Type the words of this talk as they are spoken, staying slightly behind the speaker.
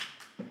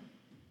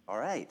All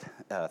right.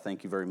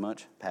 Thank you very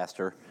much,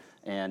 Pastor.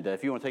 And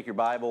if you want to take your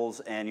Bibles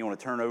and you want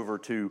to turn over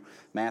to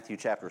Matthew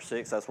chapter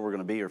 6, that's where we're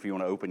going to be. Or if you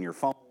want to open your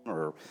phone,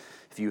 or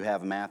if you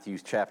have Matthew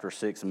chapter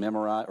 6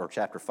 memorized, or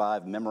chapter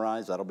 5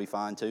 memorized, that'll be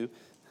fine too.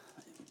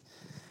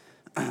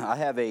 I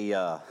have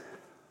a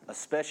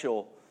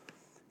special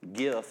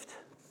gift,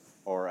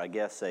 or I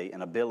guess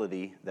an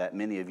ability that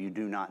many of you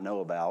do not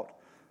know about.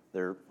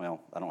 I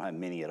don't have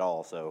many at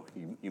all, so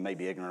you may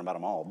be ignorant about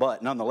them all.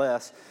 But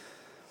nonetheless,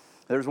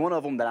 there's one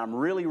of them that I'm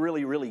really,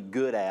 really, really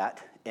good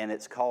at, and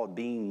it's called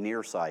being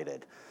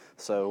nearsighted.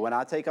 So when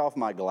I take off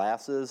my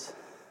glasses,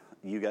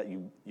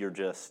 you're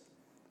just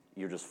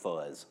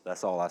fuzz.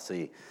 That's all I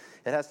see.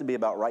 It has to be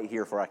about right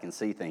here before I can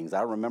see things.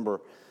 I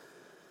remember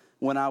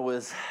when I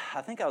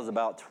think I was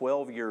about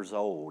 12 years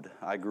old.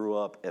 I grew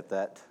up at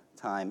that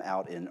time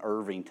out in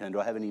Irvington. Do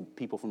I have any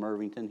people from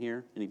Irvington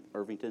here? Any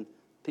Irvington?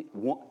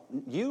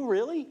 You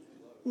really?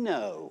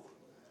 No.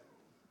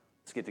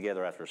 Let's get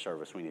together after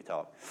service. We need to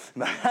talk.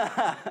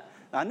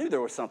 I knew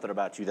there was something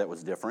about you that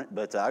was different,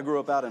 but I grew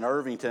up out in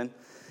Irvington.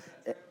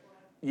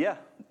 Yeah.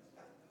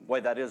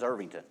 Wait, that is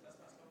Irvington.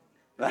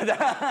 But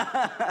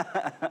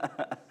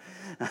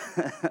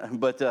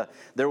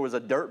there was a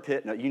dirt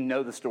pit. Now, you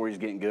know the story's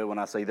getting good when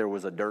I say there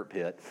was a dirt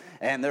pit.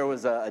 And there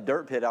was a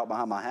dirt pit out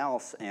behind my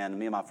house, and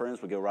me and my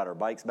friends would go ride our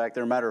bikes back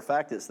there. Matter of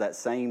fact, it's that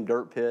same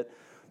dirt pit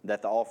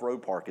that the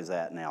off-road park is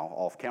at now,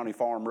 off County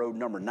Farm Road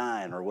number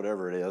 9 or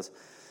whatever it is.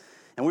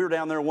 And we were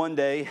down there one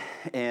day,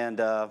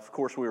 and of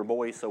course we were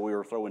boys, so we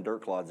were throwing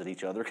dirt clods at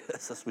each other,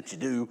 because that's what you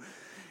do.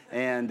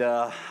 And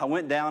I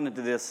went down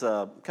into this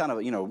kind of,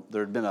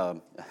 there had been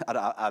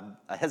I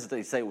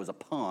hesitate to say it was a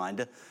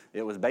pond.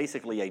 It was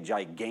basically a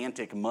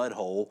gigantic mud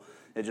hole.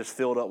 It just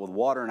filled up with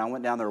water, and I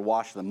went down there to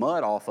wash the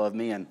mud off of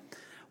me. And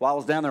while I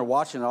was down there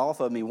washing it off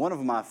of me, one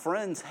of my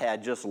friends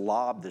had just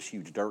lobbed this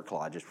huge dirt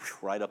clod just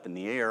right up in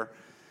the air.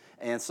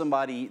 And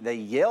they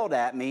yelled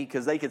at me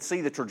because they could see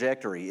the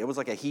trajectory. It was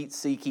like a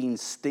heat-seeking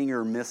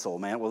Stinger missile,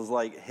 man. It was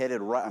like headed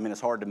right. I mean, it's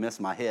hard to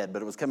miss my head,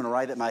 but it was coming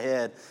right at my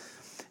head.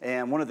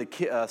 And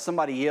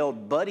somebody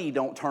yelled, "Buddy,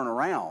 don't turn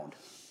around."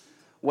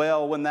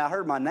 Well, when I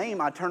heard my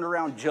name, I turned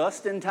around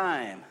just in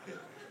time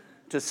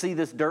to see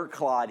this dirt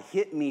clod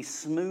hit me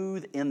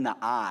smooth in the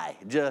eye.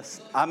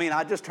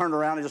 I just turned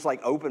around and just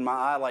like opened my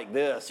eye like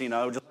this, just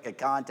like a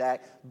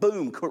contact.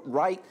 Boom,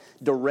 right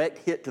direct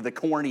hit to the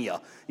cornea,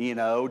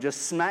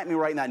 just smacked me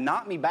right in that,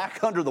 knocked me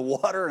back under the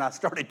water, and I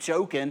started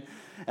choking.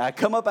 And I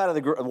come up out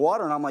of the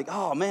water, and I'm like,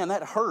 oh, man,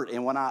 that hurt.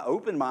 And when I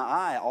opened my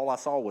eye, all I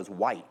saw was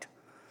white,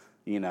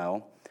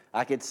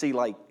 I could see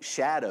like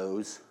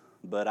shadows,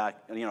 but out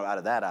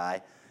of that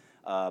eye.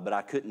 But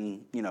I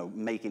couldn't,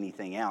 make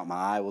anything out. My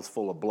eye was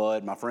full of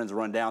blood. My friends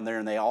run down there,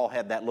 and they all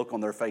had that look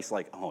on their face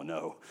like, oh,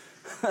 no,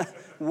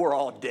 we're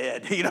all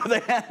dead. They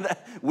had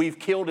that. We've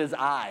killed his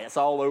eye. It's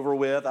all over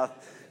with. The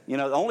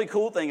only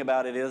cool thing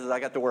about it is I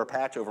got to wear a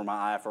patch over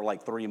my eye for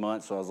like 3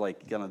 months, so I was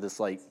like kind of this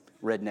like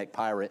redneck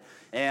pirate.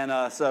 And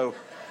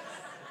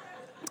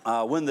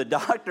when the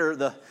doctor,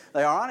 the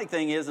ironic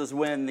thing is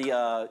when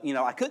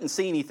I couldn't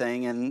see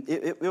anything, and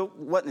it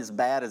wasn't as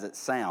bad as it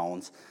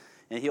sounds,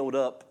 and it healed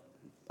up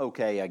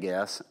okay, I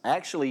guess.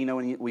 Actually,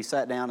 when we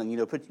sat down and, you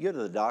go to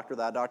the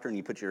eye doctor, and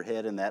you put your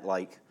head in that,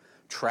 like,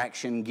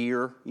 traction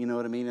gear, you know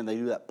what I mean? And they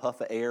do that puff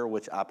of air,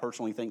 which I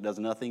personally think does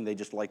nothing. They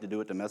just like to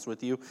do it to mess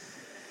with you.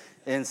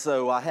 And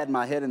so I had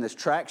my head in this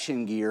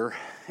traction gear,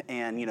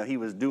 and, he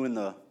was doing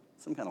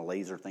some kind of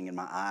laser thing in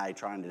my eye,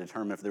 trying to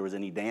determine if there was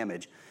any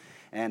damage.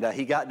 And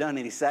he got done,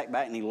 and he sat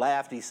back, and he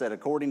laughed. He said,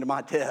 according to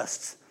my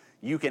tests,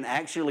 you can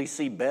actually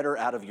see better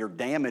out of your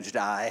damaged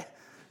eye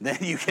than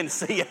you can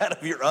see out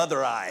of your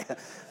other eye.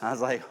 I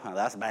was like, well,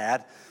 that's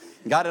bad.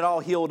 Got it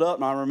all healed up,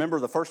 and I remember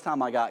the first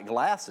time I got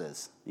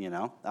glasses, I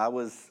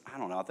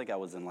think I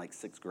was in like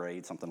 6th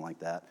grade, something like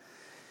that.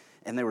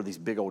 And they were these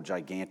big old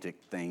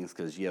gigantic things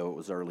because, it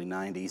was early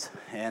 90s.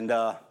 And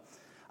I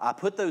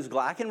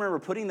can remember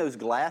putting those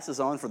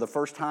glasses on for the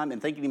first time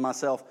and thinking to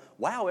myself,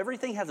 wow,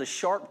 everything has a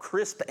sharp,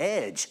 crisp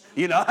edge.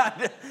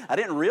 I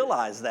didn't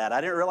realize that.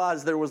 I didn't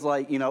realize there was a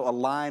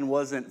line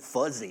wasn't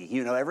fuzzy.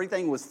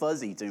 Everything was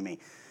fuzzy to me.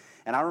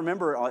 And I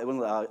remember it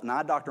was an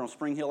eye doctor on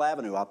Spring Hill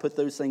Avenue. I put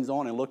those things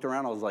on and looked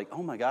around. I was like,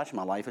 oh my gosh,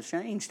 my life has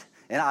changed.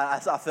 And I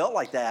felt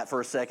like that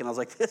for a second. I was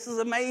like, this is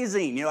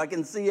amazing. I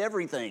can see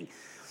everything.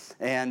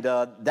 And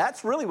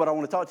that's really what I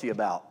want to talk to you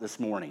about this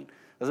morning.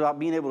 It's about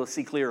being able to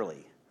see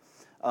clearly.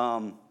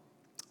 The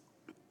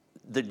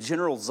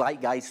general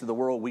zeitgeist of the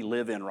world we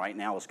live in right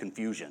now is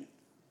confusion.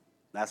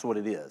 That's what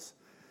it is.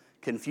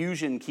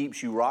 Confusion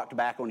keeps you rocked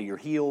back onto your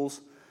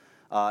heels.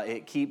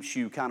 It keeps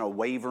you kind of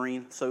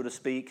wavering, so to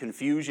speak.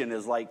 Confusion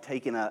is like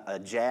taking a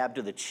jab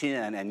to the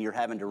chin, and you're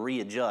having to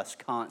readjust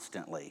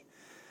constantly.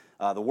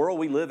 The world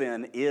we live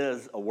in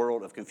is a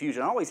world of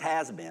confusion. It always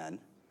has been.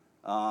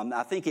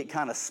 I think it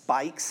kind of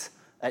spikes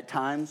at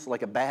times,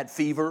 like a bad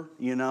fever,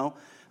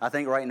 I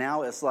think right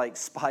now it's like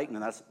spiked,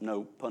 and that's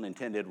no pun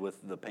intended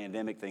with the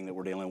pandemic thing that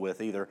we're dealing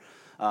with either.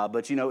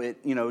 But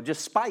it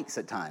just spikes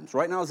at times.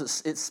 Right now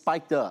it's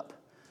spiked up.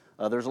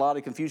 There's a lot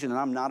of confusion, and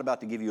I'm not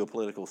about to give you a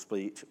political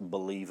speech,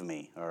 believe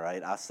me, all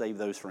right? I save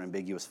those for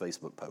ambiguous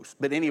Facebook posts.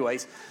 But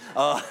anyways,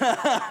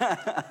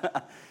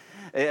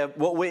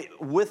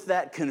 with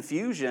that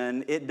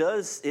confusion,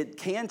 it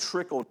can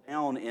trickle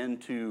down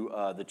into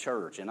the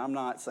church. And I'm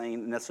not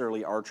saying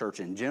necessarily our church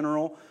in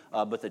general,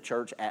 but the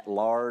church at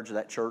large,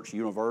 that church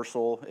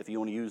universal, if you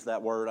want to use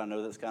that word. I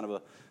know that's kind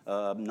of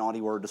a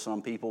naughty word to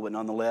some people, but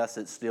nonetheless,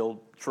 it's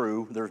still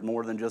true. There's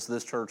more than just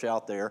this church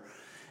out there.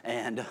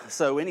 And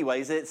so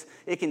anyways,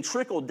 it can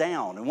trickle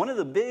down. And one of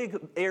the big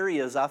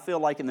areas I feel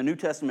like in the New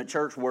Testament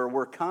church where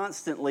we're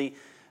constantly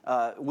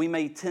we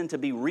may tend to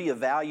be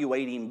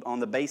reevaluating on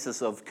the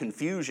basis of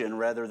confusion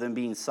rather than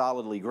being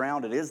solidly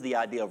grounded is the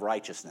idea of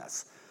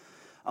righteousness.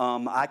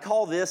 I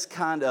call this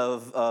kind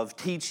of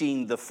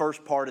teaching the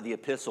first part of the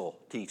epistle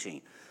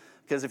teaching.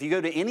 Because if you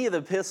go to any of the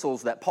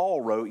epistles that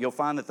Paul wrote, you'll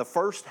find that the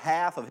first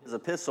half of his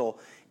epistle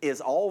is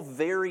all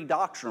very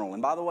doctrinal.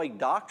 And by the way,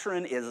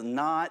 doctrine is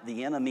not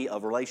the enemy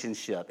of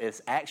relationship.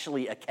 It's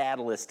actually a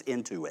catalyst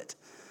into it.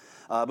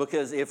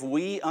 Because if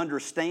we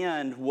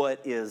understand what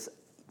is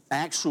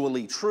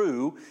actually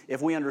true,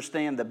 if we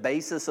understand the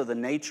basis of the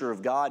nature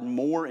of God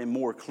more and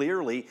more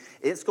clearly,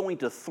 it's going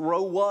to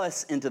throw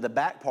us into the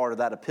back part of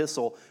that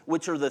epistle,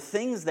 which are the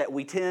things that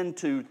we tend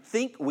to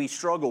think we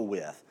struggle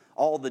with.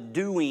 All the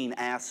doing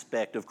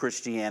aspect of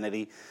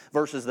Christianity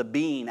versus the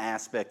being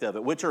aspect of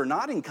it, which are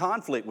not in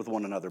conflict with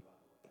one another.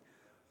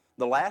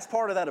 The last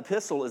part of that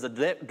epistle is a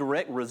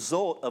direct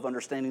result of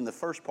understanding the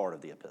first part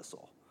of the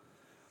epistle.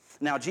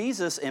 Now,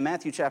 Jesus in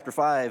Matthew chapter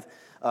 5,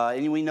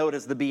 and we know it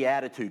as the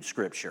Beatitude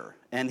scripture,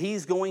 and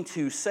he's going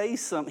to say he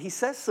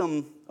says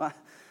some,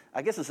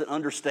 I guess it's an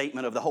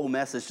understatement of the whole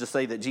message to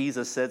say that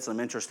Jesus said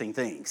some interesting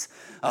things.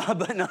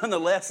 But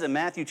nonetheless, in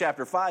Matthew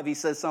chapter 5, he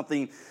says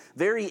something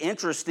very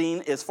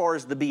interesting as far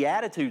as the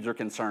Beatitudes are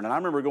concerned. And I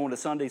remember going to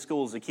Sunday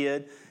school as a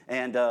kid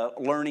and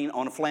learning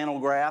on a flannel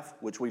graph,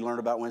 which we learned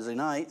about Wednesday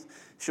nights.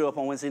 Show up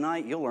on Wednesday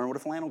night, you'll learn what a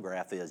flannel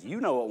graph is. You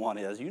know what one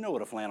is. You know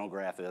what a flannel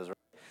graph is,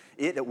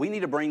 right? We need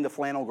to bring the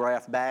flannel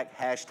graph back.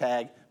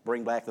 Hashtag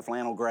bring back the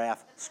flannel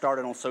graph. Start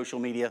it on social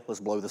media. Let's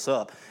blow this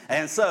up.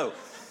 And so...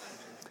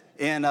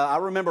 And I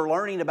remember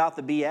learning about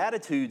the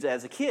Beatitudes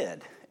as a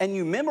kid. And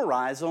you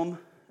memorize them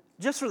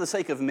just for the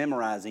sake of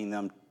memorizing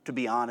them, to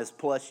be honest,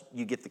 plus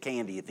you get the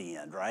candy at the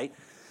end, right?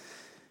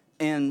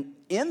 And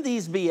in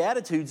these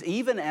Beatitudes,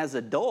 even as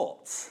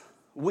adults,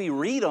 we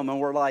read them and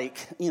we're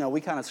like,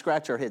 we kind of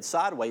scratch our heads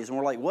sideways and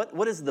we're like,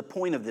 what is the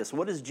point of this?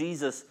 What is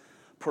Jesus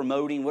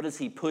promoting? What is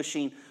he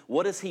pushing?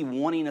 What is he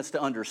wanting us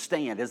to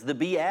understand? Is the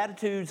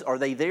Beatitudes, are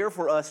they there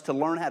for us to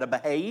learn how to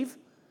behave?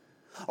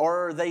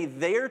 Or are they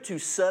there to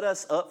set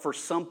us up for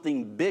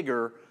something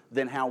bigger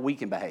than how we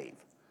can behave?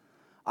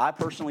 I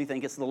personally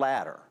think it's the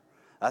latter.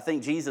 I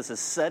think Jesus is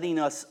setting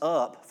us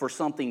up for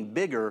something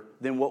bigger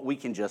than what we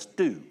can just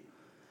do.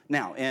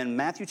 Now, in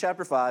Matthew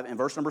chapter 5 and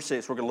verse number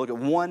 6, we're going to look at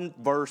one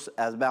verse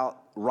as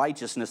about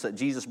righteousness that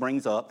Jesus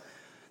brings up.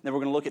 Then we're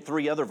going to look at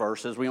 3 other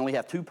verses. We only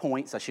have 2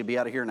 points. I should be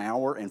out of here in an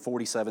hour and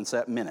 47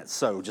 minutes.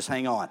 So just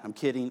hang on. I'm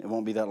kidding. It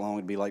won't be that long.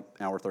 It'll be like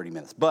an hour, 30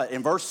 minutes. But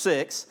in verse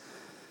 6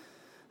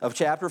 of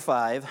chapter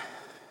 5,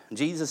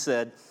 Jesus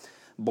said,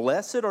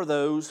 "Blessed are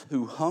those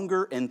who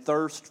hunger and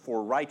thirst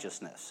for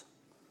righteousness."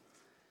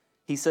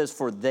 He says,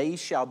 "For they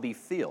shall be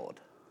filled."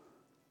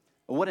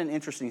 What an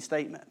interesting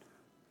statement.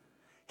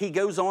 He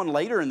goes on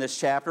later in this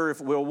chapter,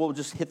 if we'll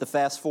just hit the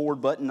fast forward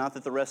button, not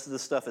that the rest of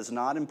this stuff is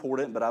not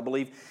important, but I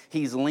believe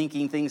he's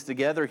linking things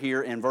together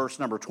here in verse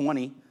number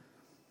 20.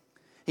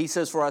 He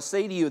says, "For I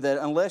say to you that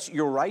unless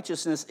your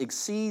righteousness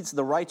exceeds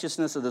the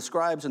righteousness of the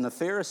scribes and the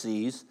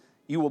Pharisees,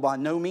 you will by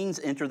no means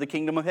enter the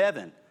kingdom of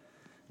heaven."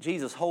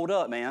 Jesus, hold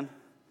up, man.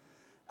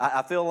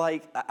 I feel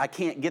like I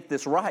can't get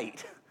this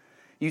right.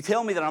 You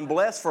tell me that I'm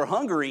blessed for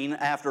hungering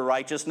after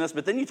righteousness,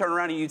 but then you turn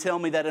around and you tell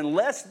me that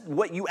unless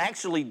what you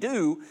actually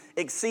do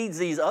exceeds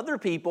these other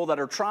people that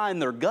are trying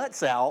their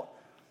guts out,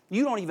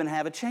 you don't even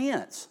have a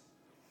chance.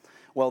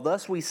 Well,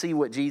 thus we see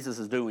what Jesus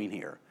is doing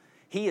here.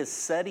 He is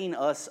setting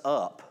us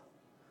up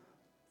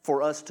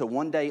for us to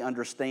one day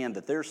understand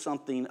that there's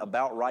something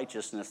about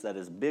righteousness that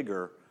is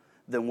bigger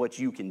than what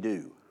you can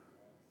do.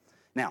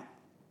 Now,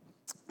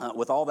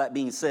 with all that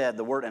being said,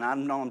 the word, and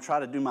I'm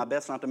trying to do my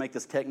best not to make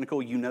this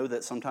technical. You know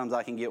that sometimes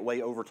I can get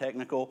way over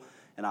technical,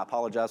 and I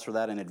apologize for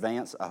that in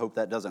advance. I hope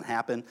that doesn't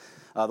happen.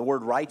 The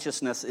word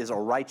righteousness is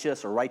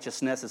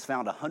righteousness is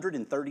found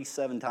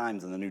 137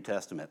 times in the New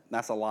Testament.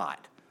 That's a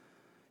lot.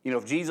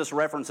 If Jesus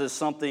references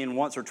something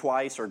once or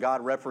twice, or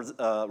God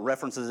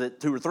references it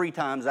 2 or 3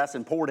 times, that's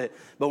important.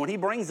 But when he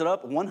brings it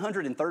up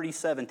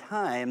 137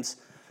 times,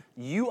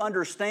 you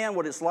understand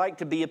what it's like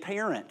to be a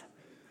parent.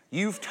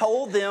 You've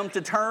told them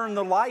to turn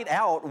the light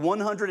out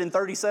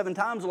 137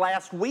 times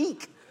last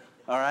week,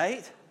 all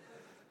right?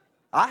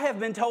 I have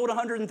been told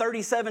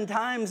 137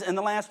 times in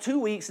the last 2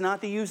 weeks not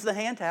to use the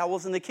hand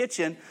towels in the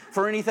kitchen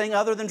for anything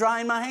other than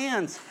drying my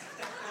hands.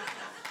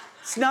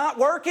 It's not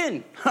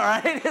working, all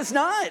right? It's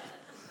not.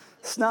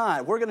 It's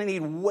not. We're going to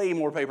need way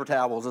more paper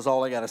towels, is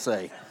all I got to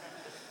say.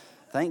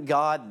 Thank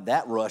God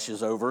that rush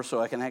is over so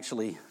I can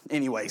actually,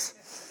 anyways.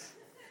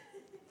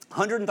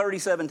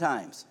 137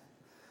 times.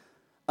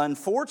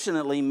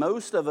 Unfortunately,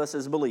 most of us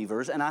as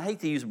believers, and I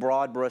hate to use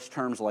broad brush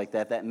terms like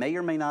that may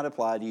or may not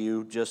apply to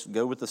you. Just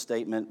go with the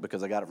statement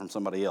because I got it from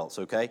somebody else,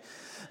 okay?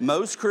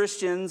 Most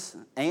Christians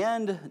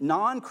and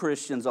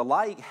non-Christians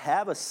alike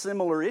have a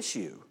similar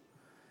issue.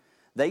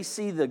 They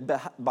see the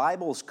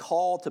Bible's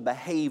call to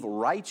behave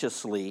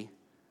righteously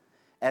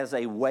as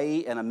a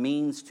way and a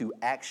means to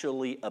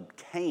actually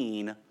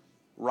obtain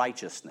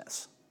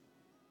righteousness.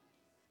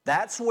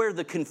 That's where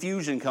the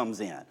confusion comes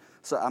in.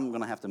 So I'm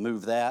going to have to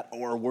move that,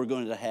 or we're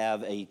going to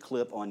have a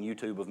clip on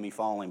YouTube of me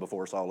falling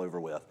before it's all over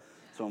with.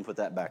 So I'm going to put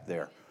that back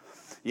there.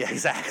 Yeah,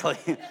 exactly.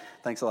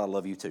 Thanks a lot. I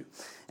love you too.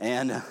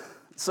 And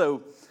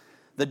so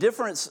the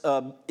difference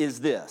is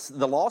this.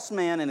 The lost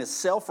man in his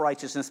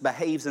self-righteousness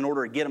behaves in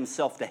order to get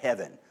himself to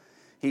heaven.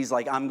 He's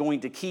like, I'm going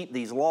to keep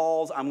these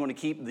laws, I'm going to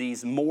keep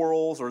these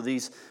morals or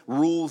these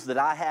rules that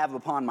I have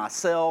upon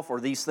myself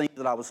or these things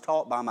that I was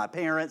taught by my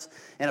parents.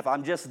 And if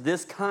I'm just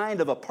this kind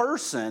of a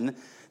person,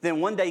 then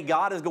one day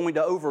God is going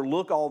to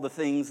overlook all the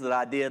things that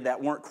I did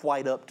that weren't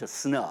quite up to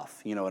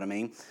snuff. You know what I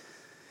mean?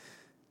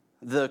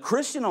 The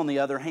Christian, on the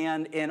other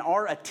hand, in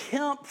our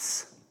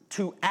attempts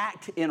to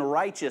act in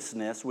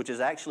righteousness, which is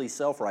actually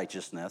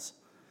self-righteousness,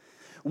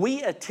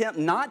 we attempt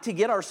not to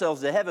get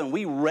ourselves to heaven.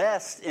 We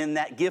rest in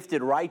that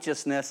gifted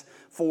righteousness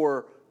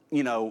for,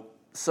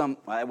 some,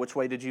 which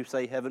way did you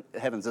say heaven?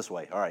 Heaven's this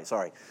way. All right,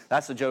 sorry.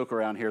 That's a joke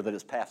around here that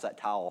it's past that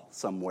towel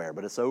somewhere,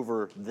 but it's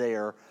over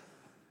there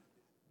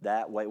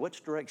that way.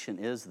 Which direction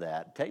is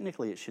that?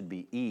 Technically, it should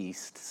be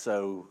east,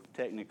 so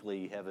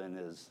technically heaven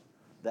is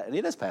that.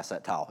 It is past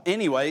that towel.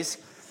 Anyways,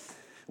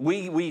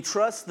 we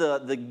trust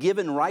the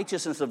given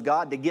righteousness of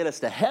God to get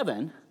us to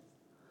heaven.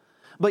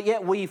 But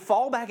yet we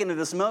fall back into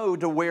this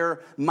mode to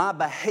where my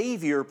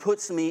behavior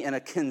puts me in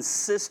a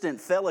consistent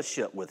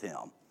fellowship with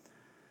Him.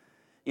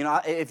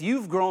 If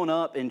you've grown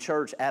up in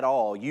church at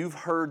all, you've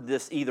heard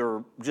this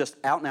either just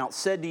out and out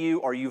said to you,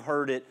 or you've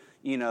heard it,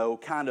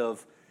 kind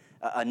of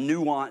a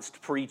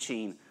nuanced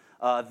preaching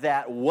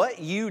that what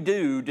you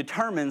do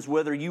determines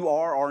whether you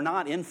are or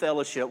not in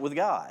fellowship with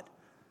God.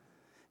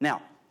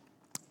 Now,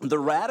 the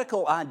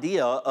radical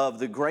idea of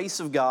the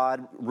grace of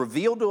God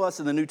revealed to us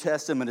in the New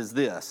Testament is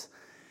this.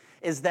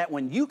 Is that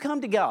when you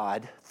come to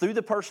God through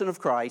the person of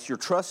Christ, you're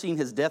trusting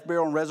His death,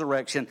 burial, and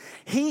resurrection,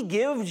 He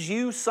gives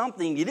you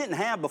something you didn't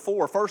have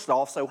before, first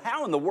off, so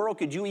how in the world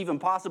could you even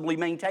possibly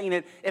maintain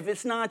it if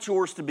it's not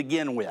yours to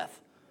begin with?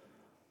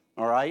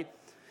 All right?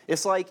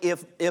 It's like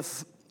if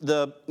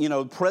the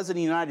President of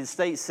the United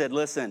States said,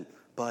 listen,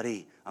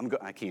 buddy,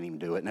 I can't even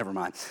do it, never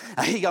mind.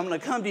 I'm going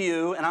to come to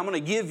you and I'm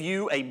going to give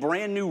you a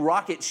brand new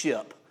rocket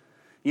ship.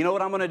 You know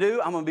what I'm going to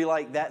do? I'm going to be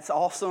like, that's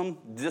awesome,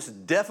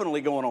 just definitely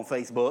going on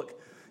Facebook.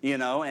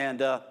 And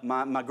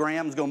my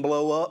gram's going to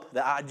blow up.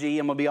 The IG,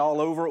 I'm going to be all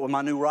over it with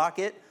my new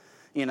rocket,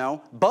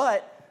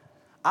 But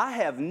I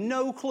have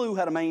no clue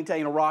how to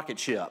maintain a rocket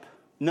ship.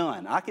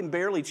 None. I can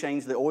barely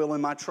change the oil in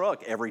my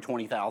truck every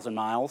 20,000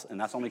 miles, and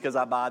that's only because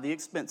I buy the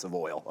expensive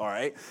oil, all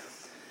right?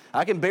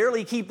 I can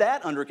barely keep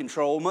that under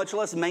control, much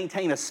less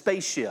maintain a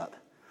spaceship.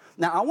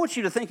 Now, I want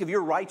you to think of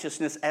your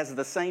righteousness as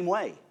the same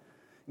way.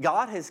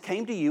 God has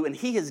came to you, and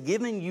He has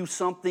given you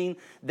something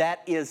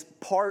that is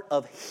part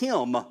of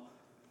Him.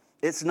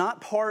 It's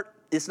not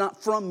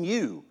from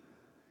you.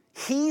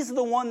 He's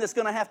the one that's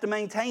going to have to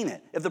maintain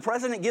it. If the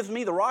president gives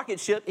me the rocket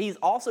ship, he's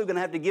also going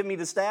to have to give me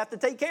the staff to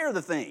take care of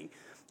the thing.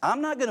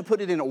 I'm not going to put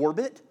it in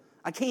orbit.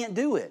 I can't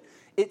do it.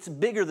 It's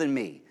bigger than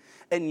me.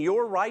 And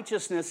your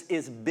righteousness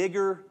is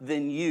bigger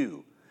than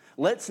you.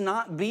 Let's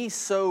not be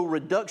so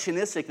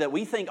reductionistic that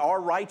we think our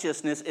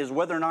righteousness is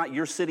whether or not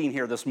you're sitting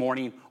here this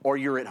morning or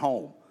you're at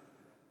home.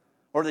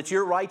 Or that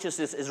your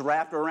righteousness is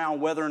wrapped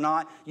around whether or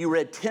not you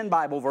read 10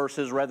 Bible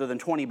verses rather than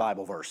 20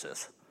 Bible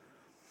verses.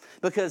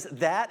 Because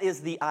that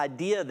is the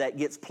idea that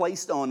gets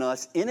placed on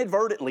us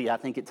inadvertently, I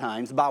think at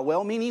times, by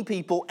well-meaning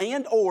people,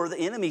 and or the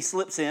enemy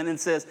slips in and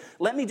says,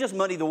 let me just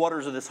muddy the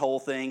waters of this whole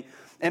thing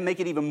and make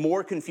it even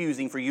more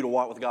confusing for you to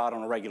walk with God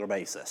on a regular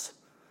basis.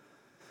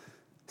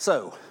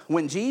 So,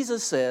 when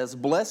Jesus says,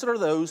 blessed are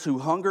those who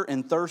hunger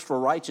and thirst for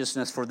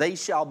righteousness, for they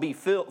shall be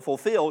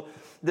fulfilled,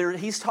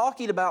 He's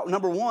talking about,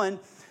 number one,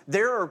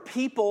 there are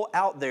people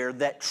out there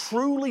that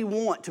truly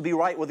want to be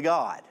right with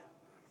God.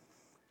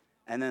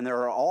 And then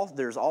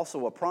there's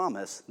also a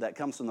promise that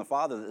comes from the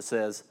Father that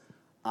says,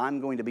 I'm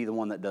going to be the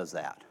one that does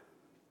that.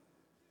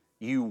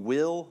 You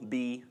will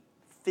be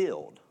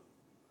filled.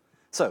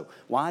 So,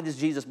 why does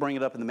Jesus bring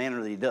it up in the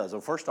manner that He does?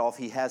 Well, first off,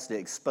 He has to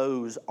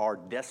expose our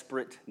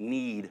desperate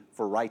need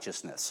for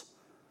righteousness.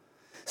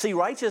 See,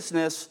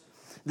 righteousness,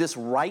 this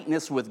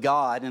rightness with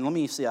God, and let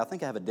me see, I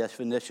think I have a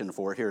definition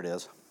for it. Here it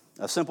is.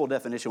 A simple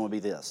definition would be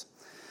this.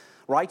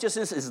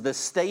 Righteousness is the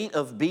state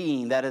of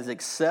being that is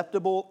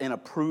acceptable and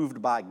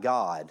approved by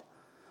God.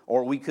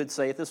 Or we could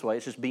say it this way,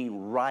 it's just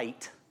being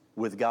right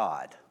with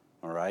God,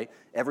 all right?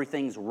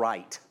 Everything's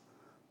right,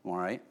 all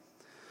right?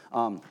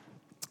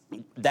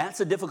 That's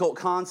a difficult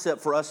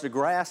concept for us to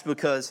grasp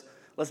because,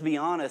 let's be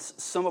honest,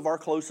 some of our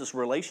closest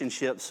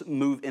relationships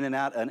move in and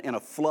out in a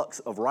flux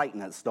of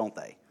rightness, don't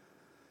they?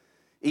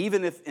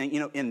 Even if,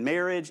 in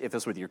marriage, if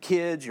it's with your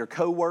kids, your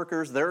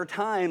coworkers, there are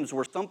times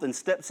where something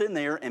steps in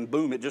there and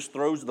boom, it just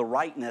throws the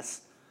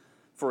rightness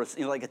for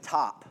like a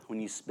top. When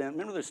you spin,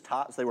 remember those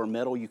tops? They were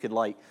metal. You could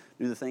like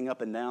do the thing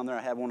up and down there.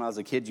 I had one when I was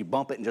a kid. You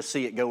bump it and just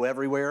see it go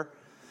everywhere.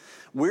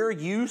 We're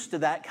used to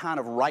that kind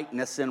of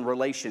rightness in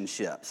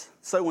relationships.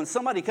 So when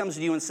somebody comes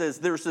to you and says,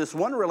 there's this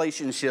one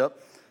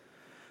relationship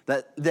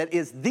that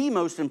is the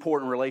most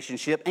important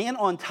relationship, and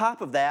on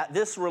top of that,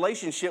 this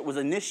relationship was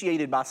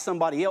initiated by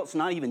somebody else,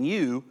 not even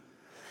you,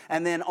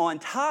 and then on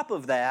top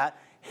of that,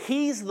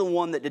 he's the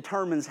one that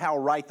determines how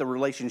right the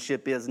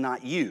relationship is,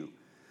 not you.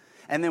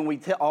 And then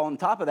on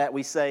top of that,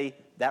 we say,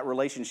 that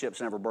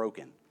relationship's never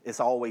broken. It's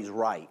always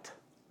right.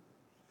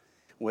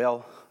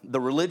 Well, the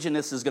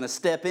religionist is going to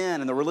step in,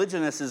 and the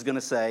religionist is going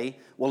to say,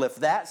 well, if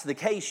that's the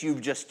case,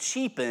 you've just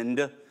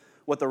cheapened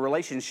what the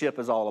relationship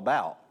is all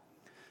about.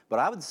 But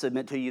I would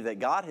submit to you that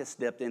God has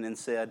stepped in and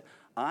said,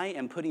 I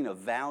am putting a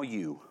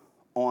value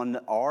on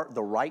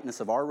the rightness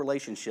of our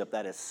relationship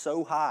that is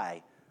so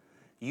high,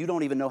 you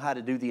don't even know how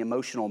to do the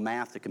emotional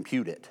math to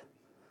compute it.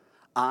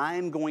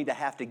 I'm going to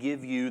have to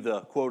give you the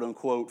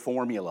quote-unquote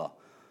formula,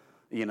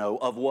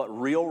 of what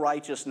real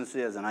righteousness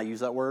is. And I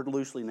use that word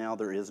loosely now.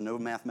 There is no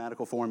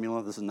mathematical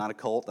formula. This is not a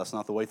cult. That's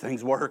not the way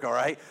things work, all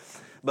right?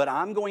 But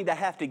I'm going to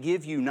have to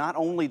give you not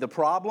only the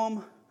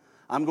problem,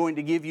 I'm going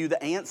to give you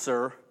the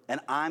answer, and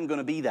I'm going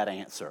to be that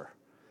answer.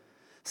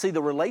 See,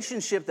 the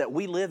relationship that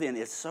we live in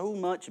is so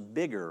much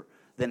bigger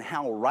than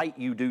how right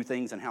you do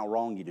things and how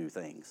wrong you do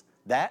things.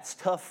 That's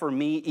tough for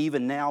me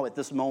even now at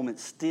this moment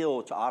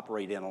still to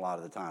operate in a lot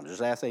of the times.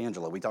 Just ask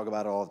Angela. We talk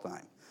about it all the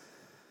time.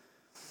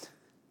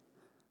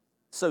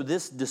 So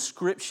this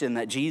description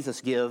that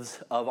Jesus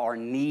gives of our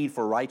need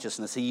for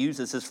righteousness, he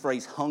uses this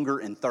phrase, hunger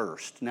and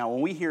thirst. Now,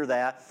 when we hear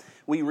that,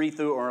 we read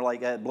through it, or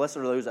like, blessed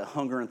are those that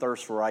hunger and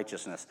thirst for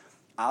righteousness.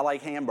 I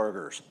like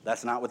hamburgers.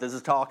 That's not what this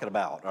is talking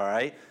about, all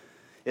right?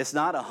 It's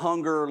not a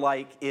hunger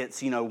like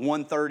it's,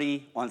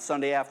 1:30 on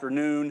Sunday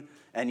afternoon,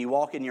 and you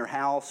walk in your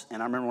house,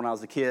 and I remember when I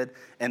was a kid,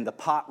 and the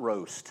pot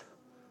roast,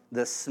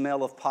 the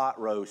smell of pot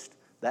roast,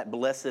 that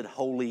blessed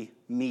holy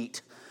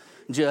meat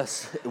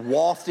just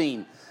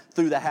wafting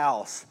through the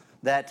house,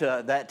 that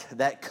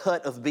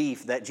cut of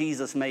beef that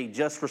Jesus made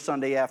just for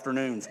Sunday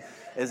afternoons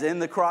is in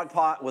the crock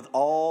pot with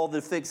all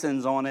the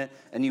fixings on it,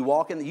 and you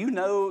walk in, you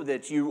know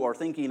that you are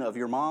thinking of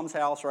your mom's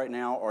house right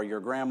now, or your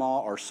grandma,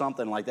 or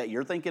something like that.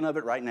 You're thinking of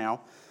it right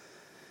now,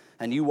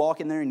 and you walk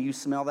in there and you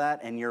smell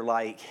that, and you're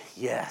like,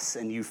 yes,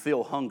 and you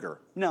feel hunger.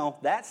 No,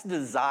 that's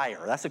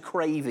desire. That's a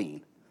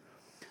craving.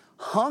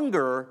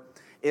 Hunger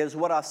is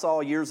what I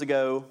saw years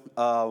ago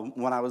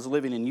when I was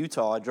living in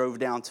Utah. I drove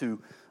down to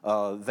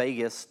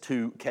Vegas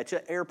to catch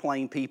an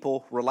airplane,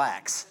 people.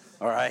 Relax,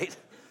 all right?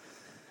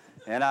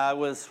 And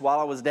while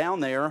I was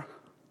down there,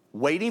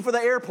 waiting for the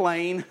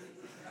airplane,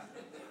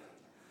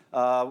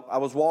 I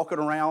was walking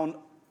around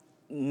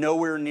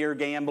nowhere near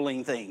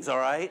gambling things, all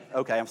right?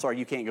 Okay, I'm sorry,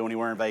 you can't go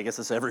anywhere in Vegas.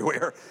 It's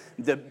everywhere.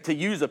 To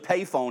use a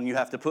payphone, you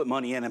have to put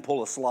money in and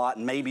pull a slot,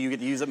 and maybe you get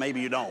to use it, maybe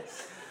you don't.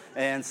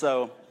 And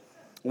so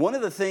one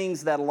of the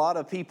things that a lot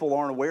of people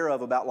aren't aware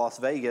of about Las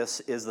Vegas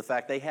is the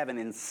fact they have an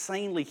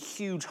insanely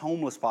huge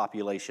homeless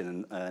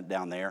population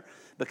down there,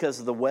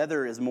 because the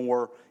weather is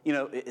more,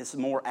 it's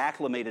more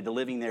acclimated to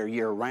living there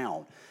year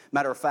round.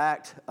 Matter of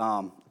fact,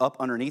 up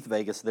underneath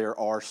Vegas, there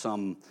are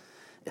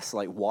it's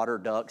like water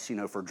ducts,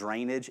 for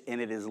drainage,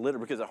 and it is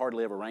literally, because it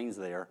hardly ever rains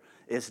there,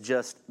 it's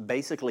just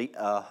basically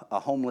a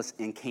homeless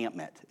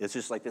encampment. It's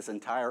just like this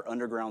entire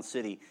underground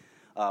city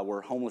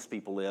where homeless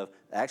people live.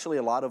 Actually,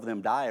 a lot of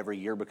them die every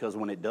year because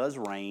when it does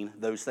rain,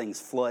 those things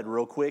flood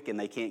real quick and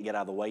they can't get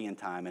out of the way in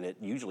time, and it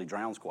usually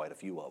drowns quite a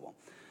few of them.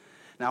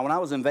 Now, when I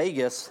was in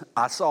Vegas,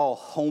 I saw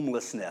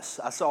homelessness.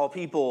 I saw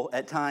people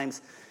at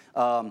times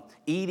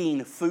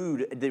eating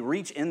food. They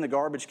reach in the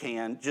garbage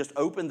can, just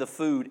open the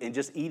food and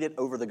just eat it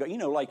over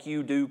like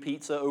you do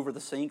pizza over the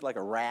sink, like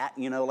a rat,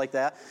 like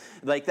that.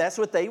 Like that's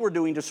what they were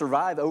doing to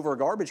survive over a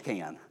garbage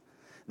can.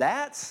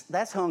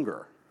 That's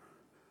hunger.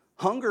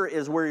 Hunger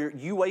is where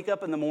you wake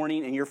up in the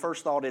morning and your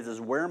first thought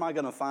is where am I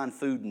going to find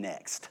food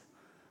next?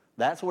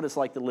 That's what it's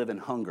like to live in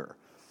hunger.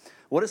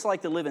 What it's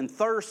like to live in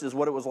thirst is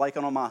what it was like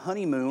on my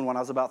honeymoon when I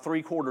was about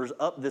 3/4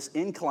 up this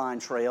incline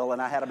trail and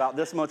I had about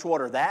this much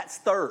water. That's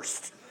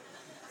thirst.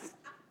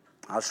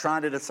 I was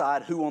trying to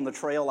decide who on the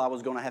trail I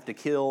was going to have to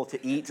kill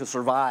to eat to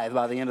survive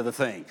by the end of the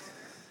thing.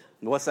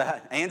 What's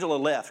that? Angela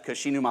left because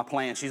she knew my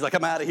plan. She's like,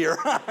 I'm out of here.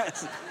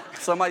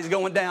 Somebody's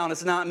going down.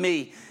 It's not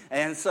me.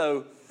 And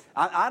so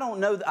I don't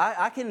know.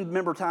 I can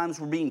remember times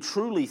where being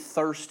truly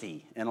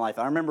thirsty in life.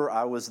 I remember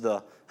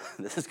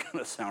this is going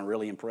to sound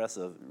really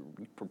impressive.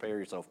 Prepare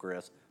yourself,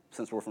 Chris.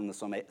 Since we're from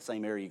the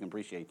same area, you can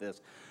appreciate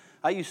this.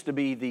 I used to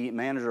be the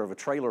manager of a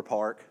trailer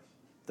park.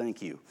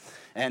 Thank you.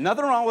 And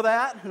nothing wrong with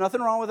that.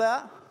 Nothing wrong with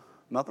that.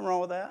 Nothing wrong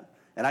with that.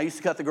 And I used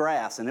to cut the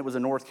grass, and it was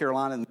in North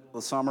Carolina in the middle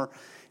of the summer,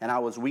 and I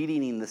was weed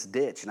eating this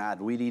ditch, and I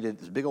had weed eaten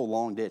this big old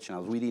long ditch, and I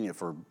was weed eating it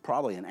for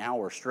probably an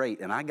hour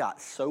straight, and I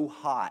got so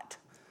hot,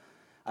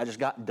 I just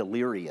got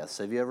delirious.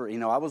 Have you ever,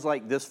 I was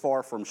like this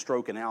far from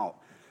stroking out.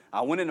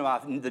 I went into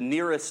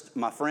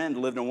my friend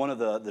lived in one of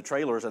the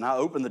trailers, and I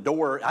opened the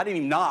door. I didn't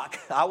even knock.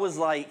 I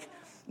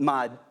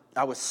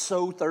was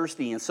so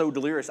thirsty and so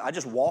delirious. I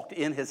just walked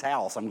in his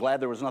house. I'm glad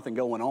there was nothing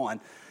going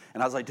on.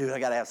 And I was like, dude, I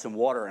got to have some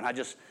water. And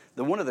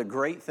one of the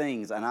great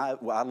things, and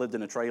I lived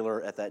in a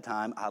trailer at that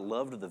time, I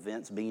loved the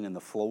vents being in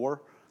the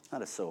floor.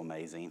 That is so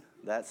amazing.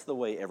 That's the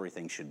way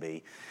everything should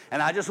be. And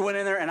I just went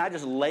in there and I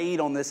just laid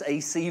on this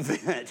AC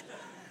vent.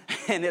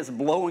 And it's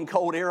blowing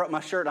cold air up my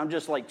shirt. I'm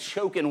just like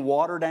choking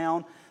water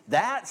down.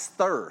 That's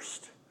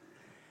thirst.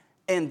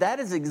 And that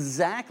is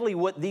exactly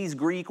what these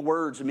Greek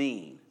words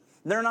mean.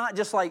 They're not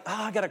just like,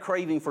 I got a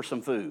craving for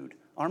some food.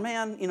 Or,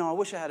 man, I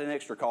wish I had an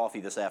extra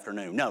coffee this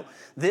afternoon. No,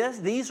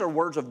 these are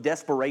words of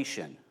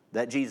desperation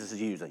that Jesus is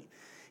using.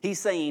 He's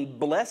saying,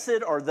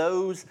 blessed are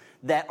those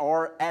that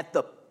are at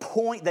the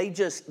point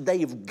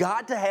they've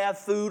got to have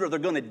food or they're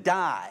going to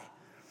die.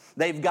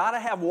 They've got to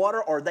have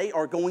water or they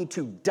are going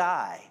to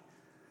die.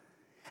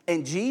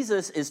 And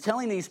Jesus is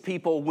telling these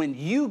people, when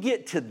you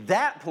get to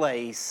that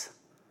place,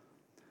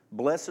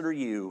 blessed are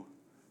you,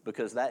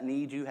 because that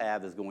need you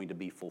have is going to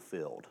be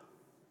fulfilled.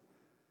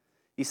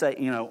 You say,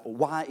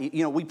 why?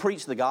 We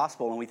preach the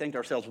gospel and we think to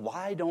ourselves,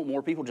 why don't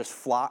more people just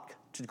flock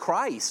to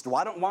Christ?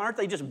 Why aren't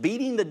they just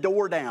beating the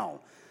door down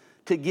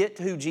to get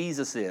to who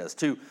Jesus is,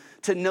 to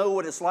know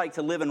what it's like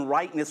to live in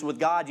rightness with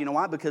God? You know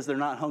why? Because they're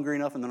not hungry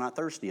enough and they're not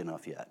thirsty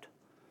enough yet.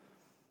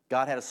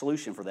 God had a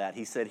solution for that.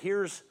 He said,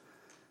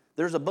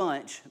 there's a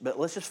bunch, but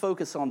let's just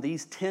focus on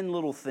these 10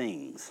 little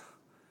things.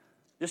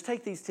 Just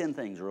take these 10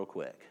 things real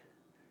quick.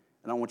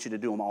 And I want you to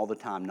do them all the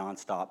time,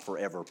 nonstop,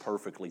 forever,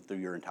 perfectly through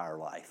your entire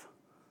life.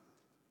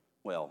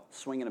 Well,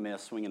 swing and a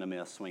miss, swing and a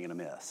miss, swing and a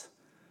miss.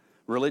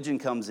 Religion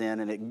comes in,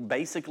 and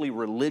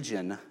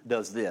religion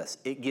does this.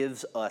 It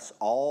gives us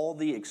all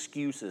the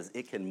excuses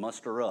it can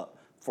muster up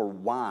for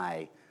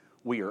why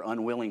we are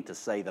unwilling to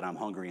say that I'm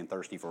hungry and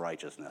thirsty for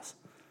righteousness.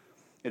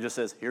 It just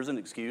says, here's an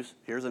excuse,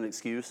 here's an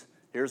excuse,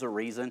 here's a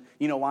reason.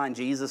 You know why in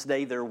Jesus'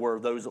 day there were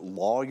those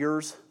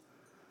lawyers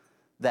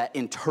that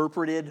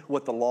interpreted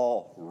what the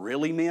law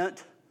really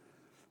meant?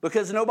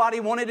 Because nobody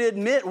wanted to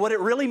admit what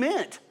it really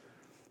meant.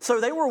 So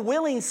they were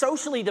willing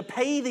socially to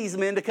pay these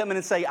men to come in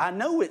and say, I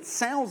know it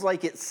sounds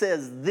like it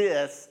says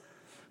this,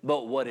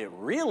 but what it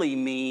really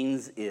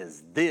means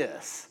is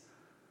this.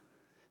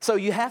 So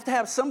you have to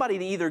have somebody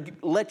to either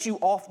let you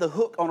off the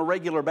hook on a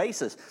regular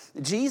basis.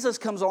 Jesus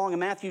comes along in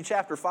Matthew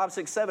chapter 5,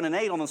 6, 7, and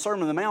 8 on the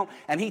Sermon on the Mount,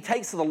 and he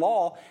takes the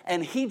law,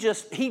 and he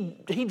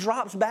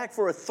drops back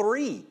for a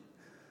 3.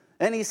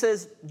 And he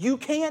says, you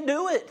can't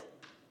do it.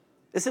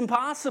 It's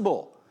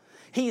impossible.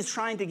 He's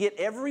trying to get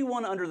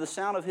everyone under the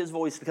sound of his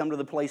voice to come to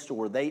the place to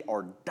where they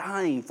are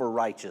dying for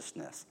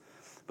righteousness,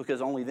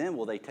 because only then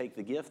will they take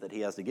the gift that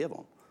he has to give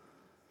them.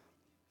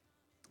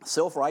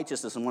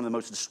 Self-righteousness is one of the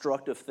most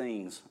destructive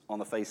things on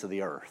the face of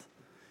the earth.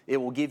 It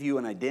will give you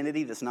an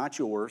identity that's not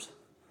yours.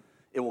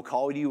 It will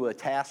call you a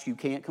task you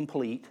can't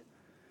complete.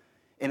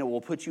 And it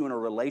will put you in a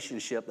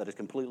relationship that is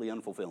completely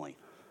unfulfilling.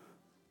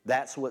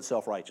 That's what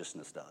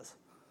self-righteousness does.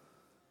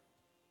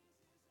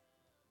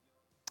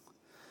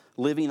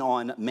 Living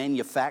on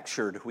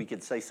manufactured, we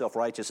could say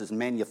self-righteous is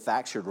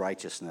manufactured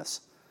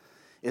righteousness,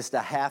 is to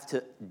have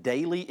to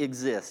daily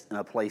exist in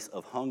a place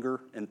of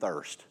hunger and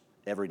thirst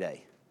every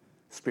day,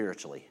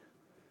 spiritually,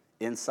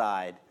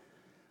 inside,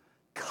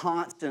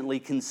 constantly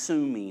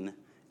consuming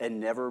and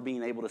never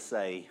being able to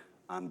say,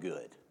 I'm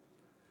good.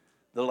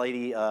 The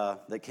lady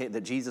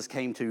that Jesus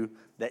came to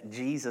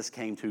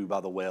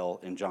by the well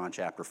in John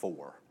chapter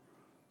 4,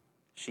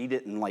 she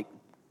didn't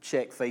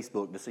check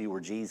Facebook to see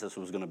where Jesus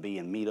was going to be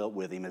and meet up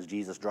with him as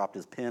Jesus dropped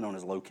his pin on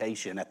his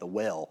location at the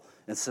well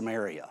in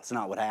Samaria. It's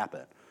not what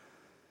happened.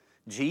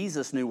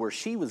 Jesus knew where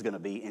she was going to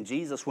be, and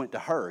Jesus went to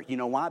her. You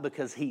know why?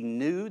 Because he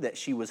knew that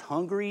she was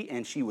hungry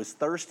and she was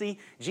thirsty.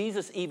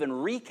 Jesus even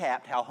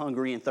recapped how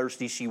hungry and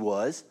thirsty she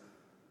was,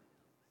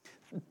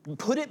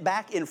 put it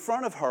back in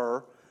front of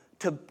her,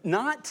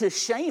 not to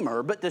shame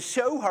her, but to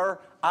show her,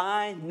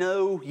 I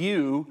know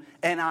you,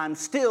 and I'm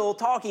still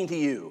talking to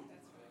you.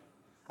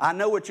 I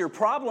know what your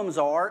problems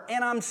are,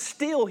 and I'm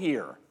still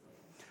here.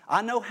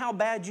 I know how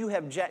bad you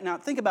have Now,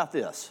 think about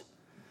this.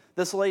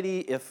 This lady,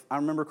 if I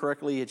remember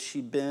correctly, had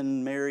she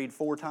been married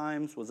 4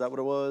 times? Was that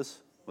what it was?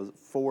 Was it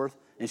 4th?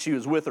 And she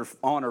was with her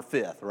on her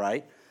 5th,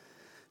 right?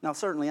 Now,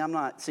 certainly, I'm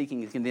not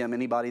seeking to condemn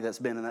anybody that's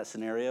been in that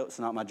scenario. It's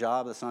not my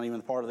job. That's not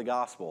even part of the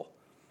gospel.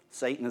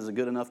 Satan is a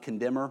good enough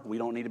condemner. We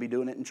don't need to be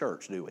doing it in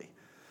church, do we?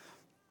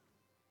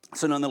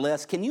 So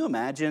nonetheless, can you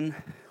imagine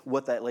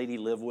what that lady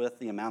lived with,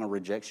 the amount of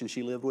rejection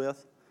she lived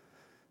with?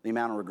 The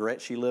amount of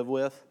regret she lived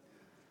with.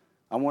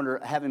 I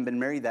wonder, having been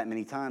married that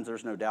many times,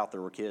 there's no doubt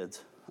there were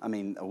kids. I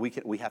mean,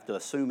 we have to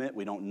assume it.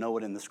 We don't know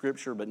it in the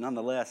scripture, but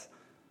nonetheless,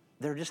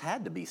 there just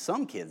had to be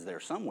some kids there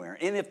somewhere.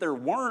 And if there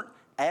weren't,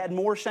 add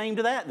more shame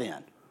to that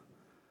then.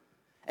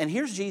 And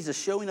here's Jesus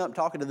showing up,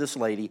 talking to this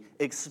lady,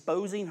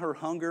 exposing her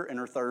hunger and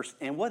her thirst.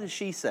 And what does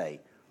she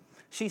say?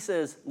 She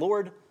says,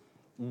 Lord,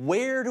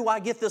 where do I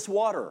get this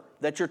water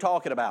that you're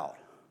talking about?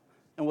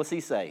 And what's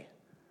he say?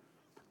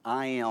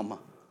 I am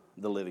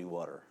the living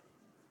water.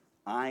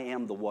 I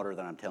am the water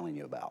that I'm telling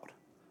you about.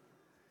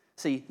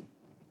 See,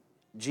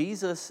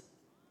 Jesus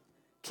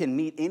can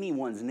meet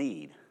anyone's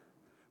need,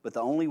 but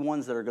the only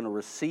ones that are going to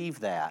receive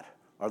that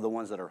are the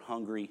ones that are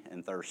hungry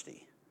and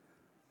thirsty.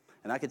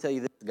 And I can tell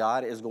you this,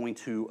 God is going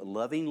to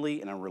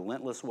lovingly, in a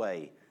relentless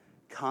way,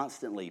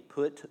 constantly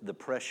put the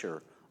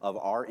pressure of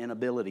our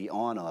inability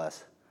on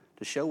us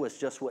to show us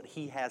just what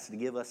he has to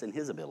give us in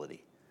his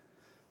ability.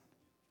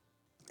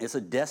 It's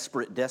a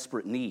desperate,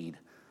 desperate need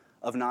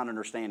of not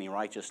understanding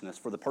righteousness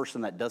for the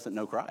person that doesn't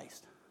know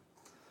Christ.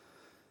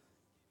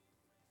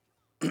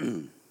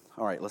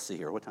 All right, let's see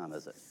here. What time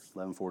is it?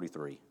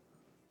 11:43.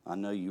 I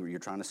know you're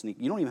trying to sneak.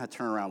 You don't even have to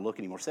turn around and look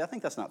anymore. See, I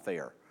think that's not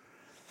fair.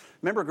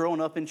 Remember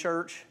growing up in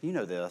church? You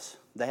know this.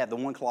 They had the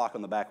one clock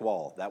on the back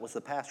wall. That was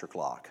the pastor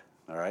clock.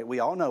 All right, we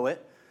all know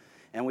it.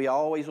 And we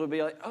always would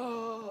be like,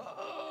 oh.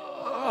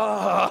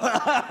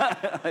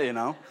 You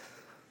know?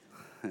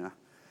 Yeah.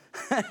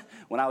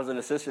 When I was an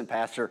assistant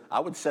pastor, I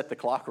would set the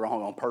clock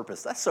wrong on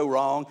purpose. That's so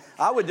wrong.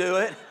 I would do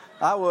it.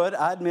 I would.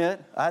 I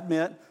admit. I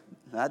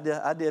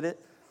did it.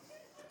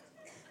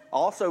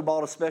 Also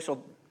bought a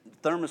special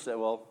thermostat.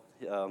 Well,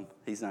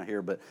 he's not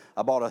here, but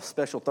I bought a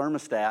special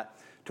thermostat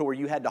to where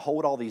you had to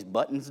hold all these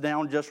buttons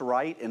down just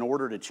right in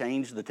order to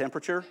change the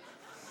temperature.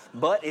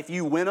 But if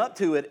you went up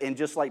to it and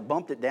just like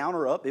bumped it down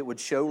or up, it would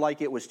show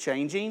like it was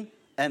changing.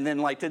 And then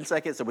like 10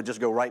 seconds, it would just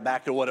go right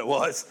back to what it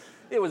was.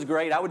 It was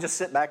great. I would just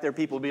sit back there.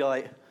 People would be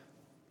like,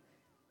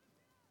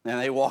 and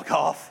they walk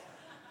off.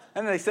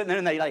 And they sit there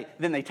and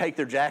then they take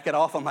their jacket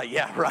off. I'm like,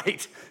 yeah,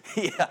 right.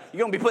 Yeah, you're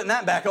going to be putting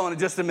that back on in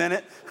just a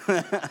minute.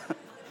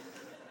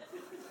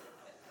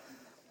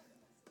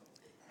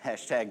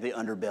 Hashtag the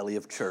underbelly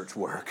of church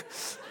work.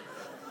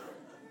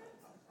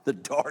 The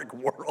dark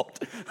world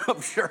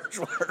of church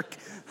work.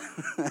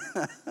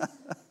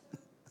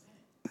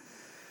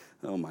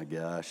 Oh my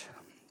gosh.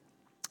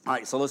 All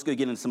right, so let's go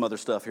get into some other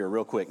stuff here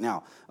real quick.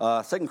 Now,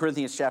 2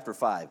 Corinthians chapter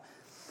 5.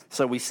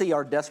 So we see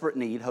our desperate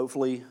need.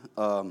 Hopefully,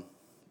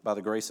 by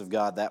the grace of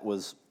God, that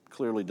was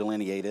clearly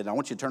delineated. I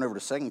want you to turn over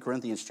to 2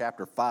 Corinthians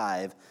chapter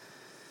 5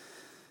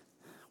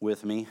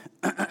 with me.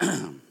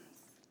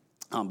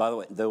 By the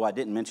way, though I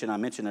didn't mention, I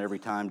mention it every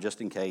time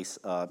just in case.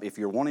 If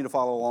you're wanting to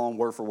follow along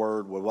word for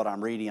word with what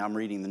I'm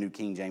reading the New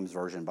King James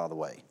Version, by the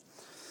way.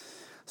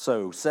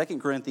 So 2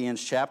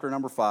 Corinthians chapter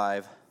number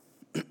 5,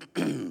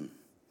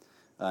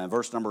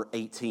 verse number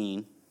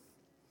 18.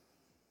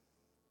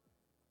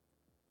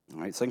 All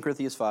right, 2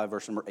 Corinthians 5,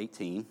 verse number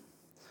 18.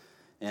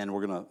 And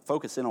we're going to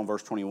focus in on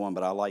verse 21,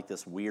 but I like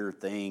this weird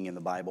thing in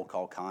the Bible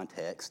called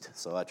context,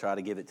 so I try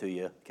to give it to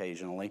you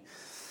occasionally.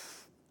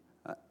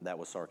 That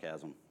was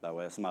sarcasm, by the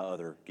way. That's my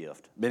other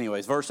gift. But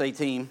anyways, verse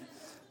 18.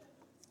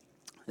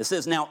 It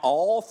says, now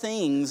all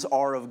things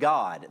are of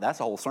God. That's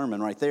a whole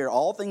sermon right there.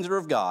 All things are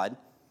of God,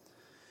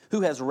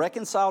 who has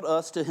reconciled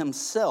us to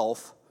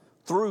himself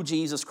through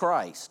Jesus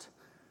Christ.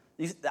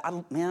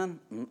 I'm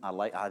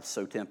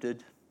so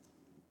tempted,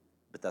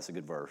 but that's a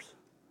good verse.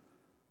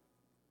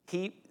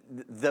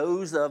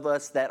 Those of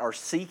us that are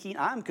seeking,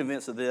 I'm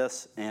convinced of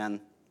this,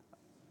 and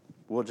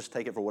we'll just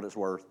take it for what it's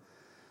worth.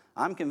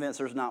 I'm convinced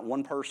there's not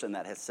one person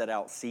that has set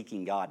out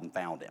seeking God and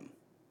found him.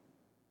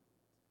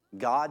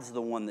 God's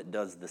the one that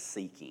does the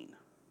seeking.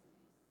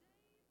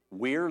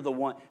 We're the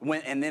one,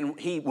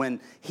 when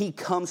he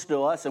comes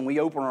to us and we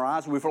open our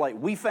eyes, we feel like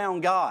we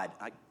found God.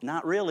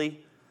 Not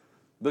really,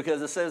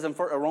 because it says in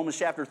Romans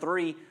chapter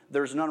 3,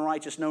 there's none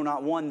righteous, no,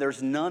 not one.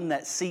 There's none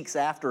that seeks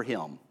after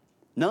him.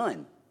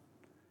 None.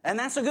 And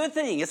that's a good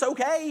thing. It's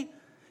okay.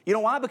 You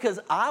know why? Because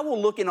I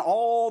will look in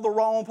all the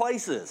wrong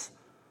places.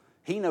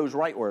 He knows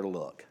right where to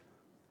look.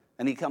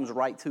 And he comes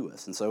right to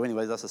us. And so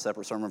anyways, that's a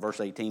separate sermon, verse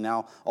 18.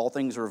 Now, all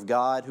things are of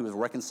God, who has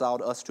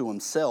reconciled us to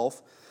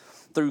himself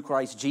through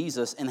Christ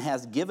Jesus, and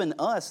has given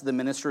us the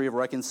ministry of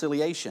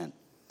reconciliation.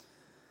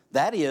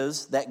 That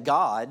is, that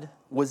God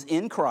was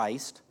in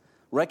Christ,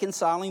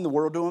 reconciling the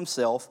world to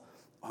himself.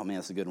 Oh man,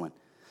 that's a good one.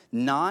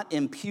 Not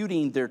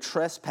imputing their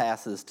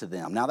trespasses to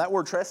them. Now that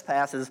word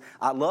trespasses,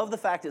 I love the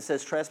fact it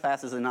says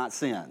trespasses and not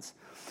sins.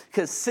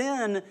 Because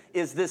sin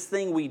is this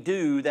thing we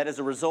do that is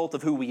a result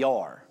of who we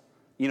are.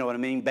 You know what I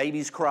mean?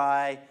 Babies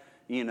cry,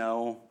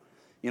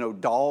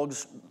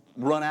 dogs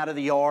run out of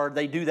the yard.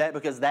 They do that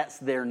because that's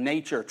their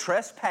nature.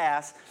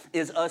 Trespass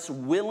is us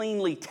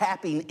willingly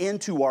tapping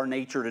into our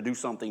nature to do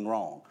something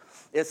wrong.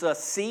 It's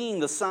us seeing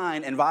the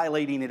sign and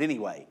violating it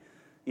anyway.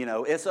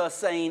 It's us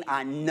saying,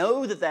 I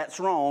know that that's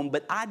wrong,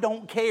 but I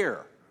don't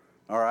care.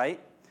 All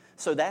right?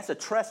 So that's a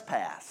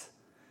trespass.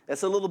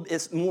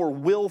 It's more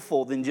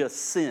willful than just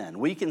sin.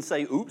 We can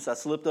say, oops, I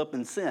slipped up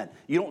in sin.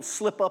 You don't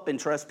slip up in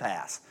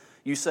trespass.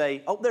 You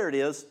say, oh, there it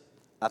is.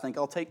 I think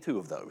I'll take 2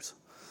 of those.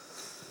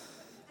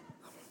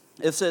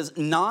 It says,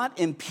 not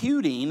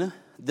imputing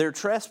their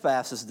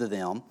trespasses to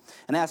them,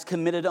 and has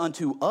committed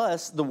unto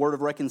us the word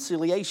of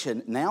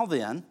reconciliation. Now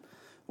then,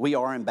 we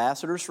are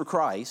ambassadors for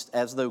Christ,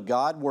 as though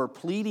God were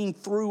pleading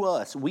through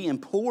us. We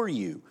implore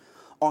you,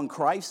 on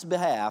Christ's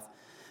behalf,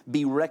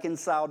 be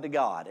reconciled to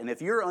God. And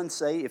if you're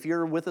unsaved, if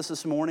you're with us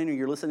this morning or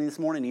you're listening this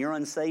morning and you're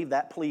unsaved,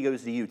 that plea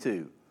goes to you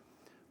too.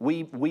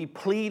 we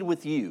plead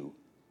with you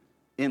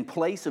in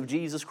place of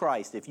Jesus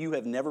Christ. If you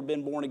have never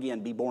been born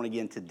again, be born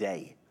again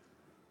today.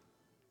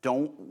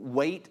 Don't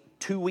wait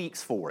 2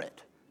 weeks for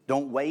it.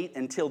 Don't wait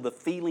until the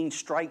feeling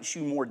strikes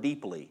you more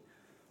deeply.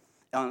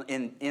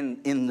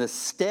 In the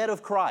stead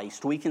of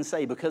Christ, we can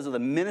say, because of the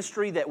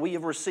ministry that we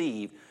have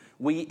received,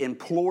 we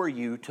implore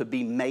you to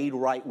be made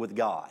right with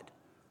God.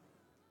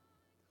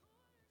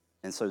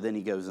 And so then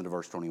he goes into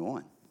verse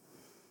 21.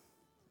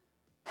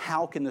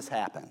 How can this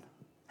happen?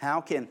 How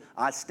can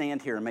I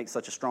stand here and make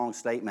such a strong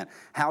statement?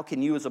 How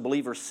can you as a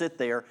believer sit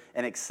there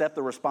and accept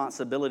the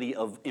responsibility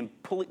of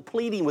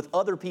pleading with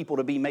other people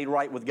to be made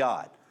right with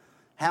God?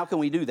 How can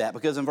we do that?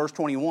 Because in verse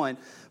 21,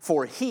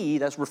 for he,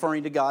 that's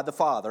referring to God the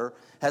Father,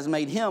 has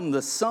made him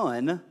the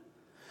Son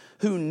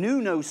who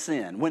knew no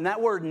sin. When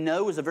that word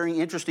know is a very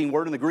interesting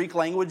word in the Greek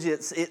language,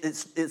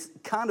 it's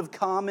kind of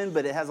common,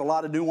 but it has a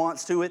lot of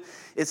nuance to it.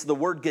 It's the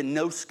word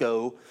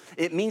gnosko.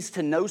 It means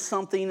to know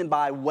something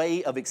by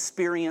way of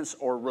experience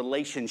or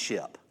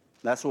relationship.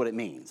 That's what it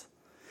means.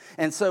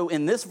 And so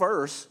in this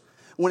verse,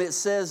 when it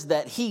says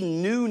that he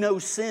knew no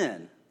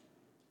sin,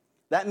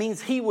 that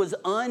means he was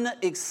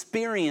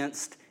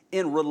unexperienced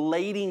in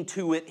relating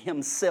to it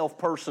himself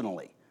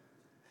personally.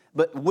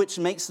 But which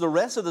makes the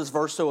rest of this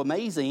verse so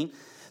amazing,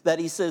 that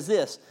he says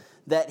this,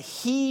 that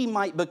we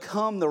might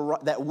become the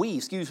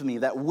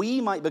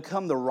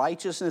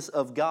righteousness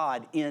of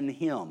God in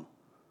him.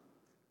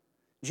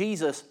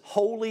 Jesus,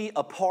 wholly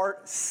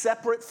apart,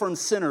 separate from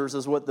sinners,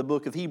 is what the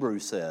book of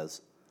Hebrews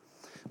says,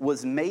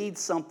 was made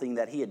something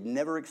that he had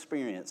never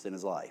experienced in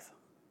his life.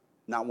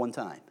 Not one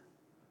time.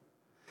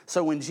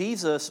 So when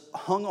Jesus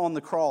hung on the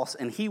cross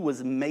and he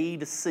was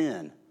made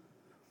sin,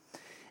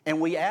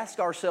 and we ask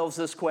ourselves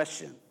this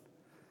question,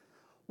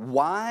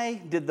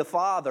 why did the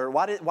Father,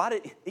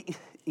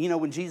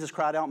 when Jesus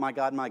cried out, my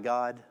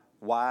God,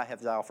 why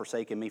have thou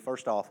forsaken me?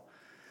 First off,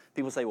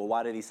 people say, well,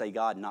 why did he say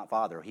God and not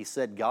Father? He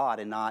said God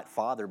and not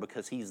Father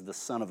because he's the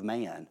Son of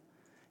Man,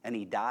 and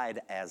he died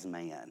as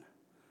man.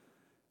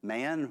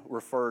 Man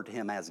referred to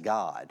him as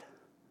God.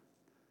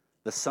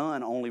 The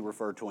Son only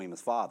referred to him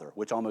as Father,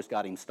 which almost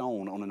got him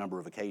stoned on a number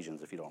of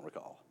occasions, if you don't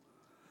recall.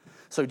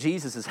 So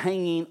Jesus is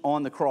hanging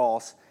on the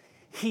cross.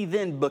 He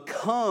then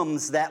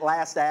becomes that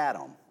last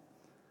Adam.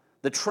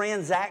 The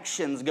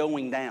transaction's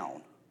going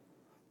down.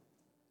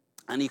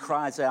 And he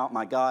cries out,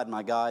 my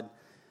God,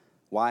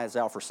 why hast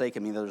thou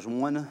forsaken me? There's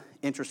one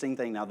interesting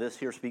thing. Now this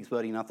here speaks,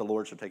 buddy, not the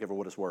Lord, so take it for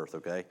what it's worth,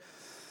 okay?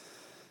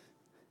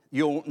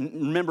 You'll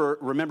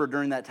remember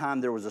during that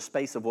time there was a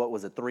space of,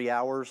 3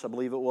 hours, I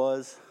believe it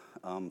was?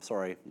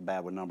 Sorry,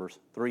 bad with numbers.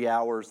 3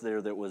 hours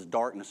there that was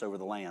darkness over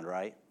the land,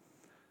 right?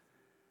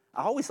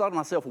 I always thought to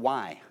myself,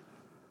 why?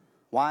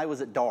 Why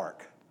was it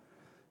dark?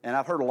 And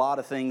I've heard a lot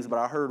of things, but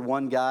I heard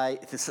one guy,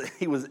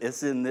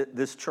 it's in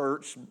this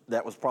church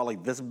that was probably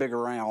this big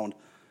around,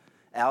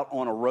 out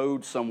on a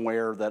road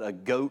somewhere that a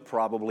goat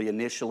probably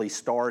initially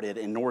started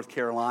in North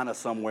Carolina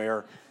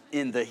somewhere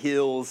in the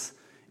hills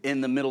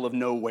in the middle of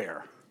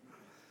nowhere.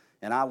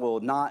 And I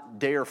will not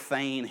dare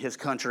feign his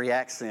country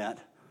accent,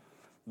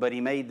 but he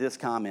made this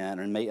comment,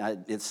 and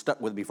it stuck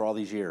with me for all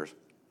these years.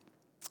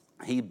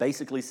 He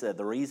basically said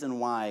the reason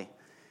why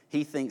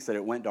he thinks that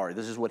it went dark,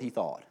 this is what he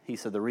thought. He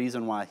said the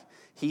reason why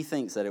he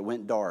thinks that it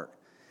went dark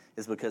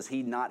is because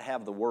he'd not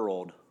have the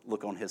world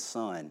look on his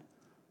Son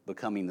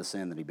becoming the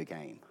sin that he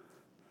became.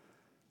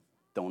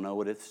 Don't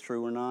know if it's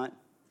true or not.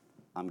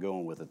 I'm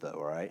going with it though,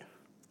 all right?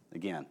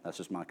 Again, that's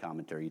just my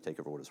commentary. You take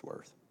it for what it's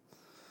worth.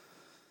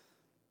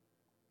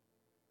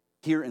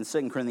 Here in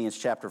 2 Corinthians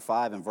chapter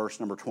 5 and verse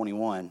number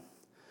 21,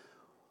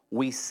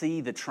 we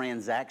see the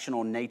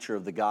transactional nature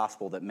of the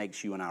gospel that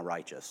makes you and I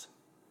righteous.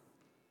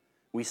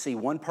 We see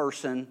one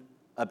person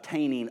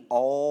obtaining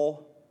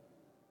all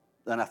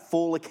and a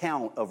full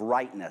account of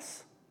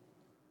rightness,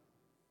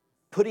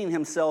 putting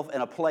himself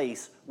in a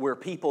place where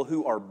people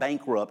who are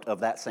bankrupt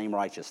of that same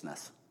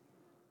righteousness.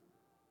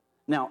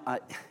 Now,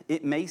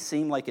 it may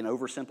seem like an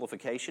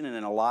oversimplification, and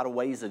in a lot of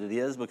ways that it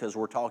is, because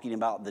we're talking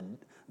about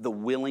the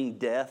willing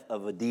death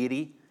of a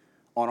deity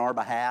on our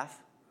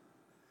behalf.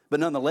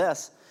 But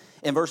nonetheless,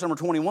 in verse number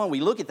 21,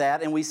 we look at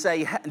that and we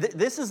say,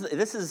 this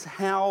is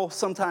how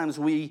sometimes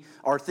we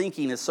are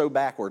thinking is so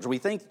backwards. We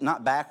think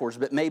not backwards,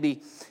 but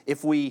maybe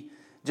if we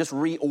just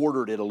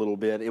reordered it a little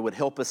bit, it would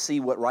help us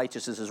see what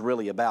righteousness is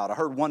really about. I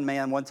heard one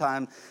man one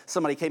time,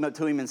 somebody came up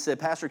to him and said,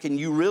 Pastor, can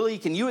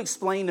you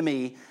explain to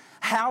me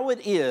how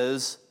it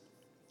is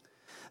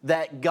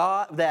that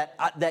God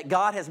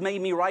has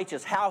made me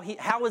righteous? How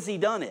has he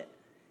done it?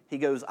 He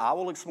goes, I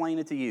will explain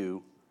it to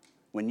you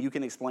when you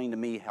can explain to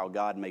me how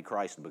God made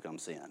Christ to become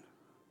sin.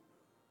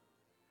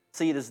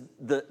 See, it is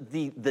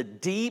the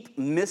deep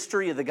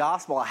mystery of the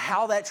gospel,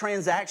 how that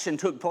transaction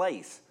took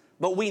place.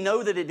 But we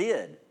know that it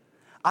did.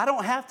 I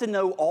don't have to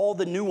know all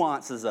the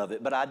nuances of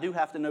it, but I do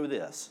have to know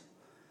this.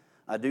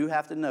 I do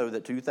have to know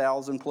that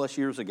 2,000 plus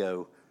years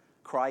ago,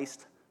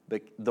 Christ,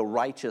 the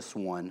righteous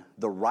one,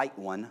 the right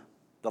one,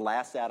 the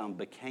last Adam,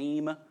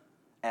 became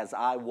as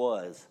I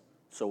was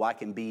so I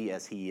can be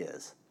as he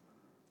is.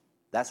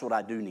 That's what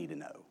I do need to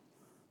know.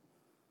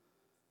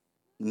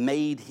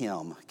 made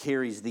him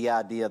carries the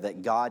idea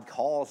that God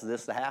caused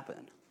this to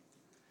happen.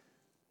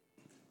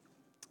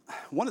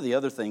 One of the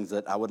other things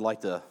that I would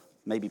like to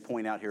maybe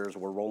point out here as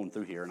we're rolling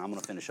through here, and I'm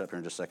going to finish up here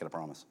in just a second, I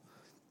promise.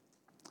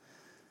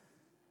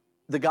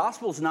 The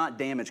gospel is not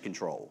damage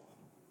control.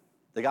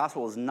 The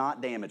gospel is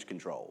not damage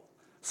control.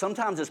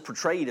 Sometimes it's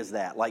portrayed as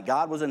that, like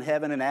God was in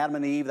heaven and Adam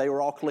and Eve, they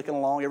were all clicking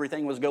along,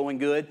 everything was going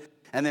good.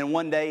 And then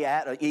one day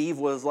Eve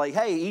was like,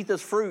 hey, eat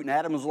this fruit. And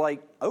Adam was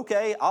like,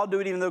 okay, I'll do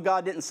it even though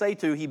God didn't say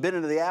to. He bit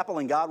into the apple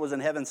and God was in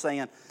heaven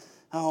saying,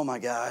 oh my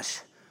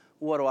gosh,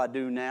 what do I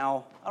do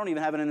now? I don't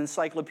even have an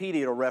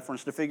encyclopedia to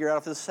reference to figure out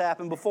if this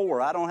happened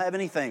before. I don't have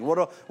anything.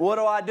 What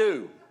do I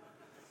do?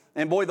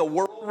 And boy, the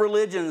world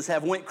religions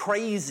have went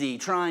crazy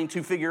trying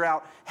to figure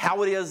out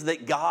how it is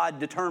that God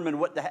determined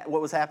what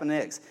was happening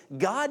next.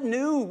 God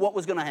knew what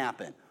was going to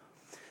happen.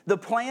 The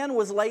plan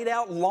was laid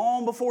out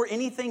long before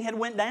anything had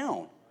went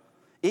down.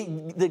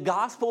 The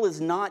gospel is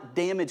not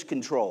damage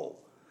control.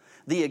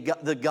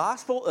 The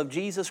gospel of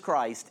Jesus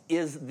Christ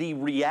is the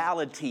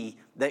reality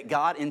that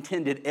God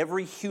intended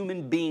every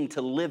human being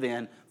to live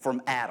in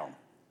from Adam.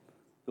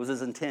 It was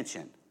his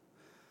intention.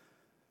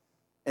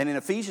 And in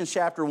Ephesians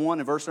chapter 1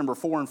 and verse number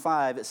 4 and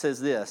 5, it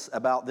says this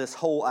about this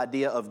whole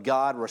idea of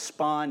God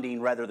responding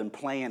rather than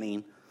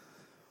planning.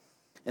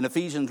 In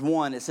Ephesians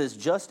 1, it says,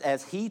 just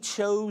as he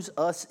chose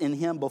us in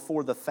him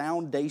before the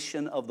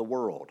foundation of the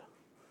world,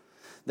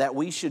 that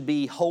we should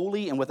be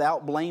holy and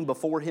without blame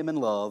before him in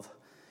love,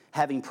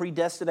 having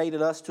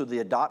predestinated us to the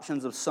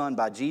adoptions of son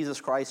by Jesus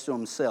Christ to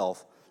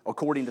himself,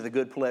 according to the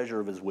good pleasure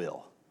of his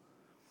will.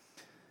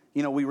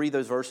 You know, we read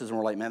those verses and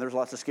we're like, man, there's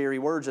lots of scary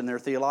words in there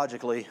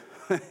theologically,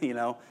 you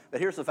know. But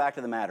here's the fact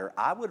of the matter.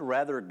 I would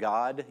rather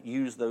God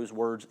use those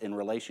words in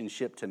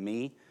relationship to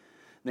me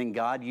than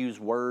God use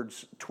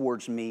words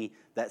towards me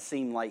that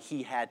seem like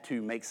he had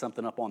to make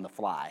something up on the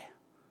fly.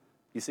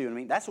 You see what I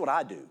mean? That's what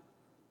I do.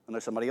 I know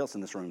somebody else in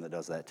this room that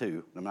does that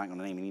too. I'm not going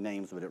to name any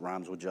names, but it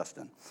rhymes with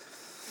Justin.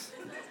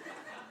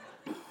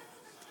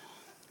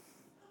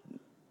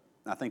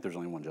 I think there's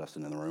only one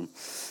Justin in the room.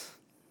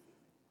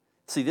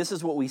 See, this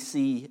is what we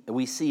see.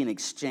 We see an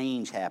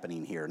exchange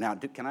happening here. Now,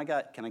 can I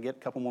get a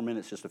couple more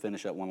minutes just to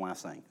finish up one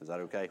last thing? Is that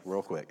okay?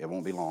 Real quick. It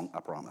won't be long,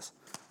 I promise.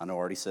 I know I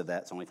already said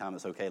that. It's the only time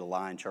it's okay to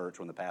lie in church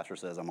when the pastor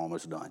says I'm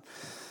almost done.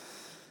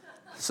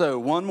 So,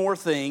 one more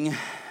thing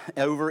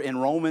over in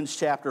Romans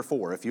chapter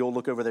 4, if you'll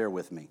look over there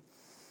with me.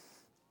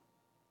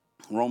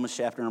 Romans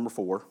chapter number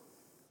 4.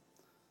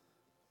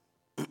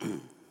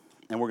 And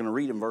we're going to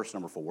read in verse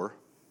number 4.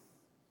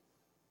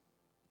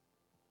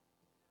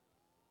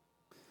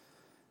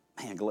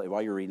 Man,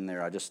 while you're reading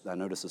there, I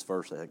noticed this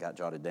verse that got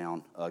jotted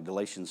down.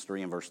 Galatians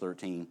 3 and verse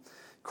 13.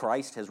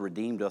 Christ has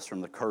redeemed us from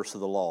the curse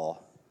of the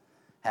law,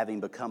 having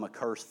become a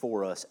curse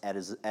for us,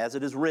 as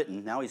it is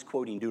written. Now he's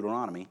quoting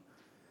Deuteronomy.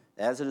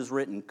 As it is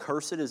written,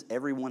 cursed is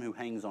everyone who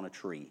hangs on a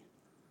tree.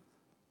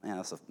 Man,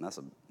 that's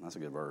a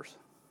good verse.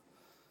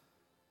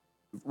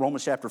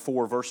 Romans chapter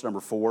 4, verse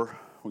number 4.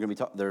 We're going to be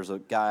talking. There's a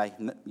guy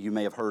you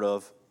may have heard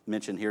of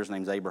mentioned here. His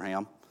name's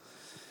Abraham.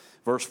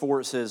 Verse 4,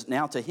 it says,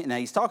 now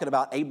he's talking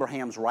about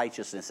Abraham's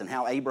righteousness and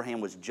how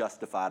Abraham was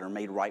justified or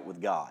made right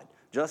with God.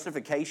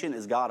 Justification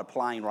is God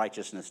applying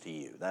righteousness to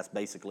you. That's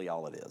basically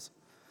all it is.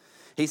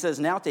 He says,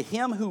 now to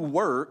him who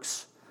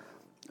works,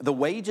 the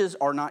wages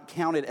are not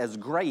counted as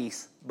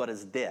grace, but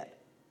as debt.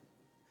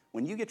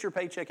 When you get your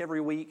paycheck every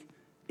week,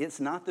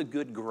 it's not the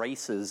good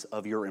graces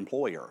of your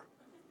employer.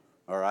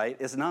 All right?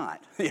 It's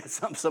not.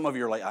 Some of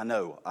you are like, I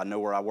know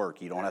where I work.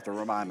 You don't have to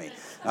remind me.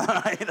 All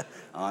right?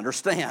 I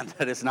understand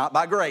that it's not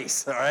by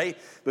grace, all right?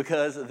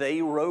 Because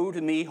they rode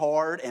me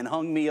hard and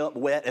hung me up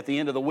wet at the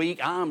end of the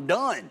week. I'm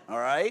done, all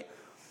right?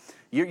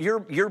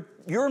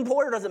 Your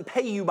employer doesn't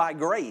pay you by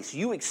grace.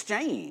 You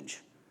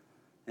exchange.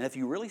 And if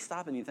you really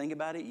stop and you think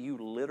about it, you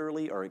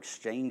literally are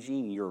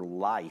exchanging your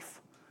life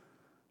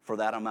for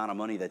that amount of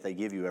money that they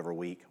give you every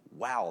week.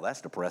 Wow,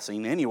 that's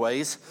depressing.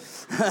 Anyways.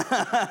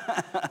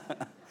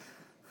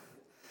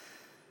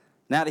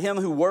 Now, to him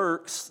who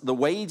works, the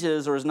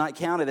wages is not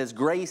counted as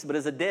grace, but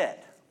as a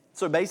debt.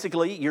 So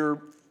basically,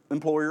 your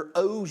employer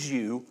owes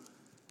you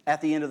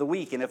at the end of the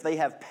week. And if they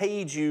have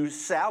paid you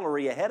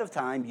salary ahead of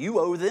time, you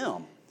owe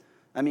them.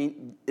 I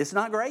mean, it's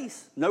not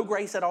grace. No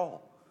grace at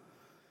all.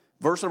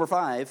 Verse number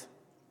 5.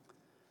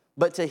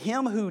 But to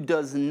him who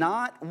does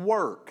not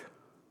work,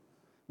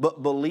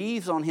 but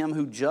believes on him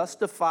who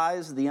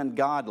justifies the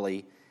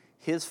ungodly,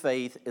 his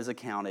faith is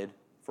accounted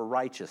for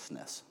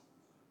righteousness.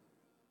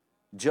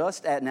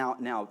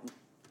 Now,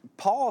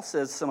 Paul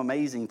says some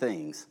amazing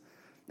things,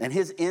 and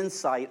his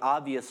insight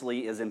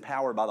obviously is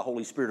empowered by the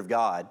Holy Spirit of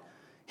God.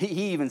 He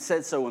even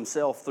said so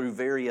himself through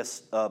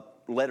various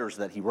letters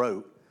that he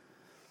wrote.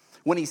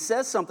 When he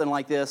says something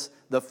like this,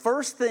 the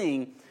first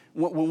thing,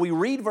 when we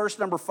read verse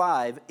number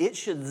 5, it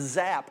should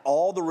zap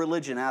all the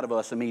religion out of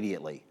us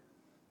immediately.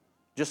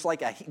 Just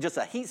like a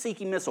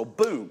heat-seeking missile,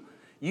 boom.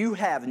 You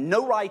have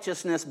no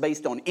righteousness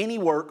based on any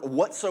work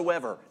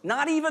whatsoever,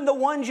 not even the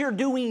ones you're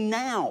doing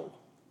now.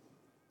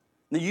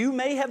 Now, you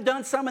may have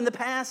done some in the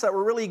past that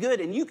were really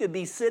good, and you could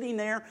be sitting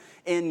there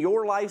in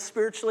your life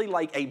spiritually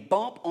like a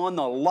bump on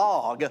the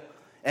log,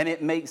 and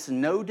it makes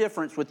no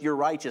difference with your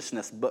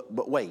righteousness.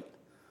 But wait.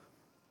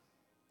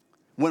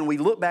 When we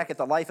look back at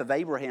the life of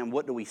Abraham,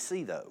 what do we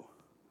see, though?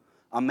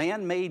 A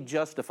man made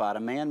justified, a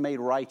man made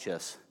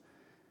righteous,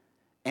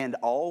 and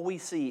all we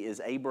see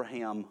is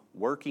Abraham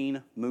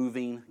working,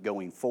 moving,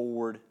 going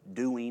forward,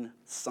 doing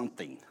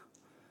something.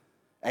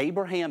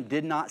 Abraham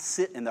did not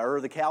sit in the Ur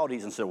of the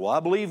Chaldees and say, well, I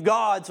believe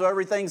God, so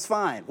everything's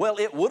fine. Well,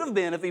 it would have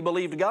been if he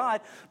believed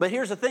God. But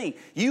here's the thing.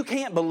 You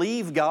can't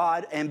believe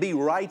God and be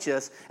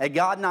righteous and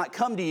God not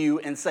come to you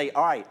and say,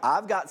 all right,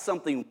 I've got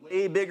something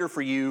way bigger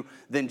for you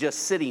than just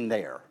sitting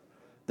there.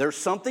 There's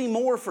something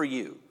more for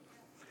you.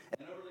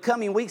 And over the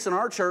coming weeks in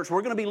our church,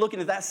 we're going to be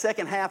looking at that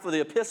second half of the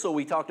epistle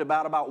we talked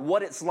about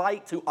what it's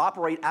like to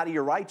operate out of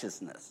your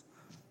righteousness.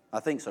 I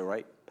think so,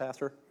 right,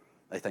 Pastor?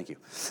 Hey, thank you.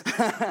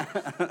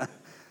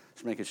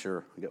 Just making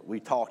sure.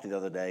 We talked the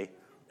other day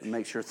and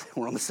make sure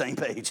we're on the same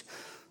page.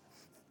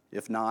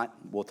 If not,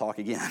 we'll talk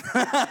again.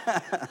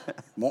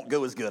 Won't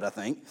go as good, I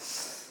think.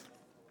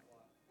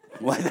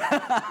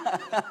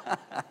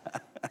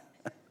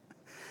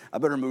 I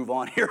better move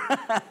on here.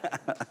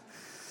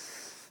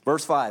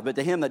 Verse 5, but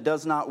to him that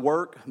does not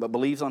work, but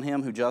believes on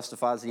him who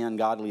justifies the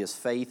ungodly, his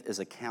faith is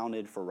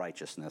accounted for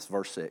righteousness.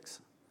 Verse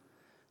 6,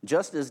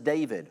 just as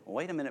David,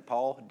 wait a minute,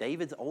 Paul,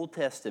 David's Old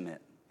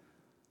Testament.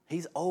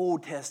 He's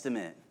Old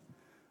Testament.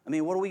 I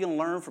mean, what are we going to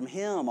learn from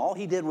him? All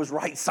he did was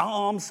write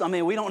Psalms. I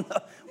mean, we don't know.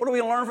 What are we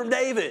going to learn from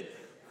David?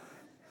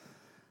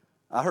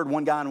 I heard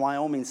one guy in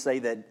Wyoming say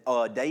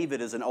that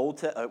David is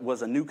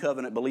was a New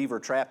Covenant believer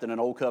trapped in an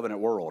Old Covenant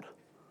world.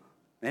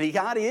 And he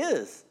kind of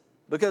is,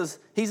 because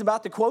he's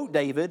about to quote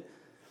David,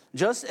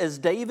 just as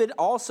David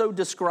also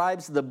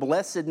describes the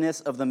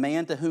blessedness of the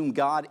man to whom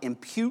God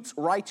imputes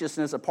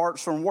righteousness apart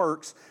from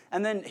works.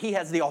 And then he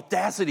has the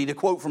audacity to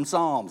quote from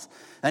Psalms.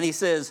 And he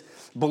says,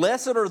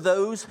 blessed are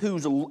those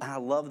whose, I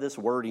love this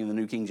wording in the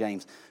New King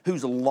James,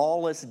 whose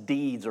lawless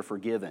deeds are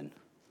forgiven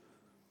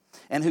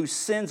and whose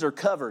sins are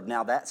covered.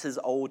 Now that's his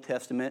Old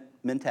Testament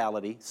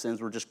mentality.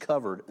 Sins were just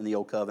covered in the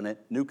Old Covenant.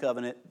 New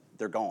Covenant,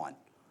 they're gone.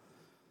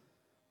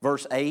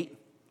 Verse 8,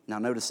 now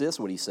notice this,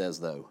 what he says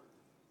though.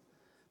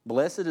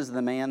 Blessed is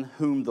the man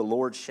whom the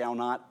Lord shall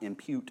not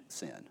impute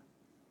sin.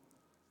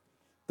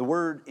 The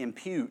word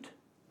impute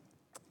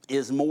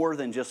is more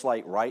than just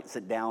like writes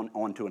it down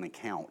onto an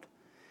account.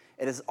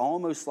 It is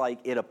almost like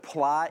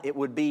it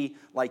would be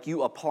like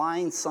you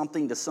applying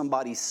something to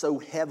somebody so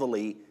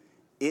heavily,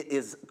 it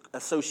is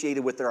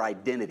associated with their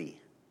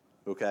identity,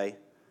 okay?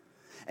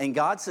 And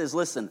God says,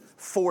 listen,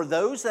 for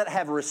those that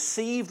have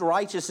received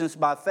righteousness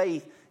by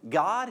faith,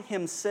 God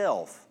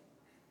himself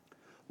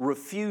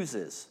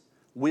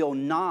will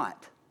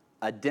not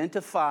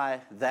identify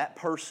that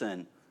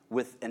person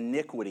with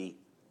iniquity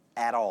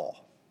at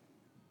all.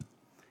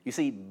 You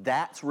see,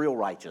 that's real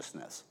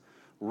righteousness.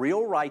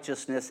 Real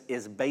righteousness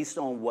is based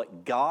on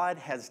what God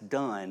has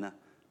done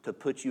to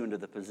put you into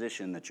the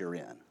position that you're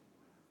in.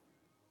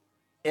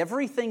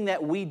 Everything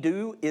that we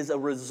do is a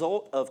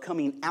result of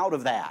coming out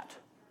of that.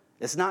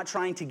 It's not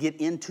trying to get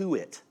into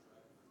it.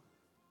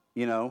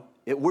 You know,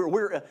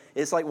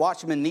 it's like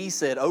Watchman Nee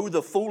said, oh,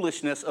 the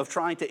foolishness of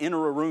trying to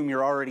enter a room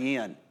you're already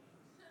in.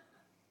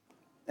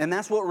 And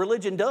that's what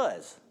religion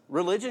does.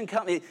 Religion,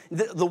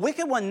 the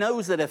wicked one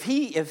knows that if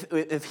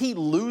he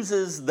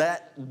loses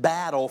that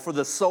battle for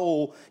the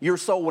soul, your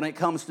soul, when it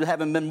comes to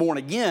having been born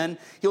again,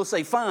 he'll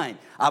say, fine,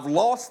 I've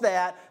lost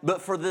that,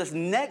 but for this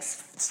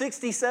next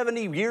 60,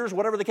 70 years,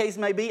 whatever the case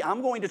may be,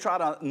 I'm going to try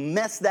to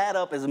mess that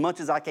up as much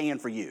as I can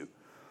for you.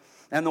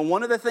 And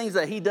one of the things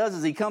that he does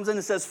is he comes in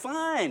and says,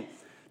 fine,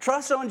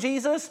 trust on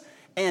Jesus.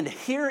 And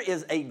here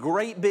is a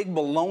great big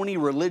bologna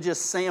religious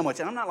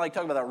sandwich. And I'm not like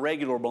talking about that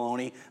regular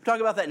bologna. I'm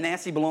talking about that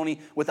nasty bologna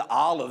with the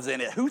olives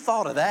in it. Who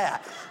thought of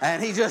that?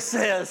 And he just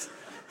says,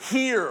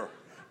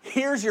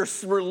 here's your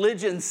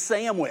religion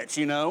sandwich,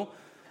 you know.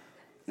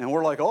 And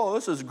we're like, oh,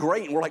 this is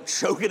great. And we're like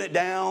choking it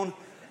down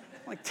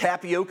like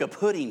tapioca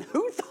pudding.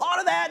 Who thought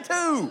of that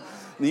too?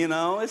 You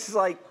know, it's just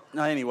like,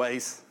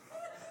 anyways,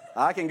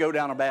 I can go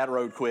down a bad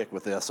road quick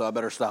with this, so I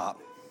better stop.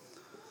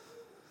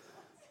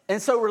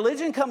 And so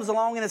religion comes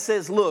along and it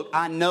says, look,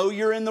 I know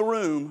you're in the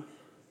room.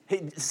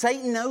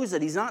 Satan knows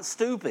it. He's not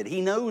stupid. He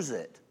knows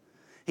it.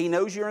 He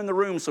knows you're in the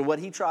room. So what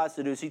he tries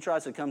to do is he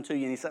tries to come to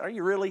you and he says, are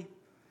you really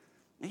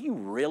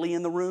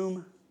in the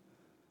room?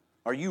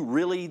 Are you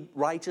really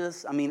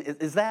righteous? I mean,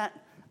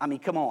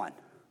 come on.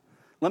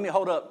 Let me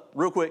hold up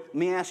real quick. Let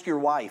me ask your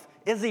wife,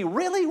 is he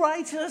really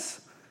righteous?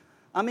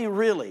 I mean,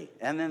 really.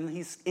 And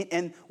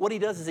then what he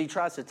does is he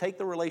tries to take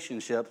the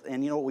relationship,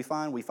 and you know what we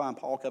find? We find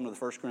Paul coming to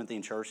the 1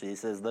 Corinthian church, and he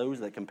says, those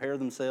that compare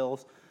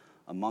themselves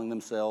among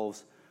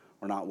themselves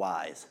are not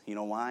wise. You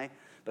know why?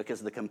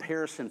 Because the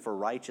comparison for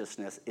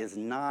righteousness is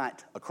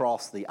not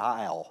across the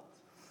aisle.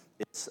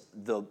 It's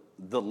the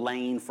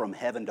lane from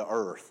heaven to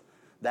earth,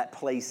 that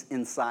place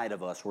inside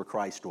of us where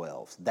Christ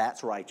dwells.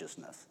 That's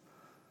righteousness.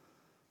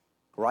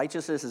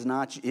 Righteousness is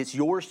not, it's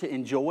yours to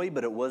enjoy,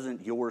 but it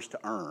wasn't yours to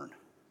earn.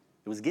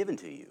 It was given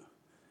to you.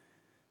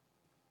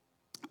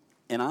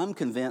 And I'm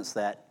convinced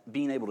that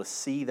being able to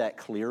see that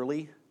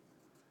clearly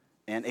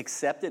and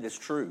accept it as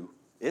true,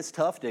 it's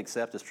tough to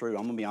accept as true.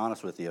 I'm going to be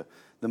honest with you.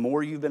 The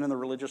more you've been in the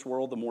religious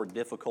world, the more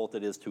difficult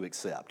it is to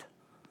accept.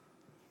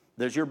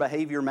 Does your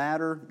behavior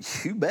matter?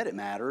 You bet it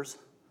matters.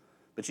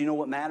 But you know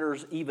what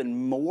matters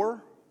even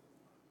more?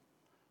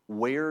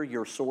 Where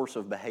your source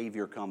of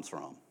behavior comes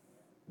from.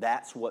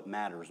 That's what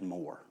matters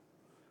more.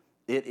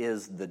 It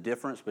is the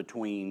difference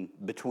between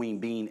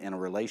being in a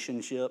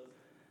relationship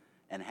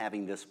and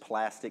having this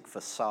plastic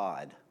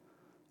facade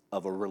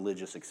of a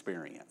religious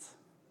experience.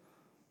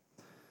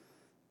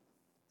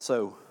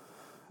 So,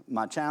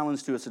 my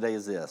challenge to us today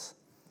is this.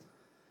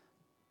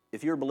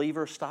 If you're a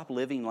believer, stop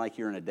living like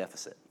you're in a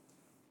deficit.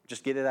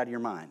 Just get it out of your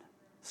mind.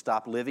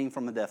 Stop living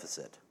from a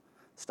deficit.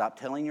 Stop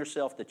telling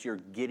yourself that you're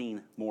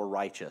getting more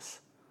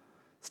righteous.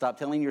 Stop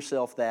telling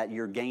yourself that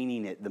you're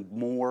gaining it the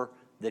more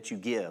that you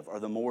give or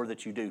the more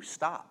that you do.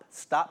 Stop.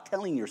 Stop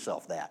telling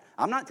yourself that.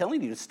 I'm not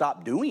telling you to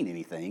stop doing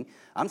anything.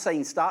 I'm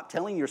saying stop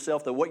telling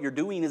yourself that what you're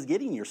doing is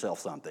getting yourself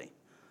something.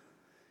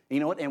 You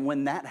know what? And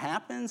when that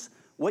happens,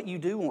 what you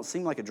do won't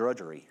seem like a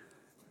drudgery.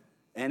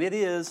 And it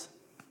is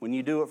when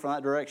you do it from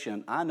that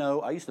direction. I know.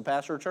 I used to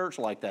pastor a church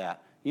like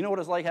that. You know what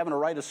it's like having to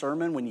write a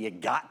sermon when you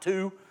got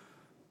to?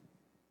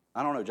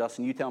 I don't know,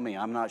 Justin. You tell me.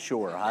 I'm not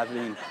sure. I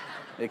mean,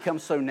 it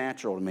comes so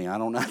natural to me. I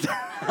don't know.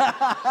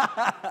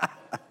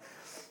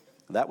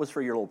 That was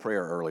for your little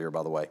prayer earlier,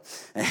 by the way.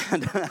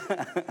 And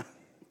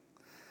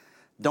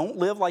don't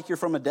live like you're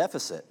from a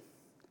deficit.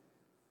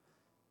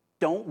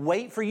 Don't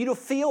wait for you to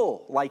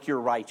feel like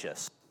you're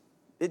righteous.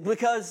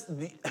 Because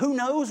who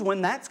knows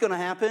when that's going to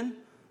happen,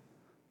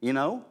 you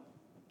know?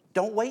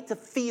 Don't wait to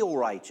feel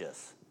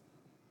righteous.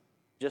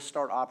 Just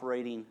start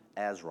operating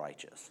as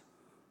righteous.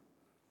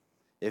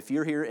 If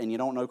you're here and you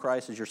don't know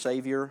Christ as your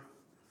Savior,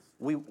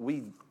 we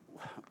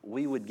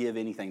would give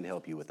anything to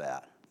help you with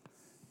that.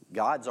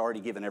 God's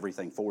already given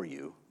everything for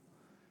you.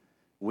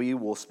 We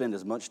will spend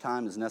as much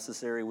time as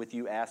necessary with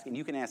you asking.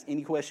 You can ask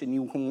any question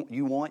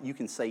you want. You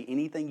can say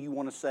anything you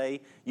want to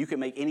say. You can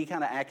make any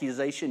kind of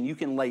accusation. You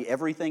can lay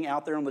everything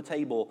out there on the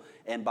table.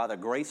 And by the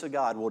grace of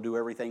God, we'll do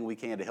everything we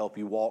can to help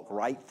you walk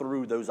right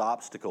through those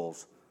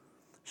obstacles,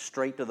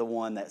 straight to the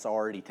one that's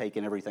already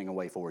taken everything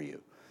away for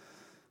you.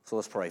 So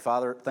let's pray.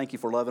 Father, thank you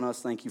for loving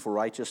us. Thank you for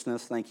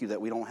righteousness. Thank you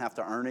that we don't have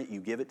to earn it. You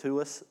give it to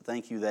us.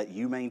 Thank you that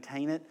you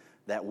maintain it,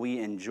 that we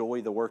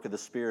enjoy the work of the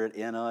Spirit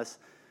in us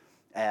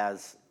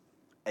as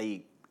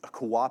a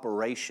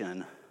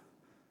cooperation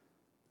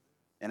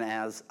and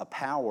as a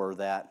power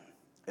that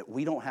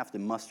we don't have to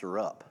muster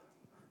up.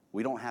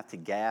 We don't have to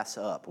gas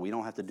up. We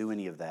don't have to do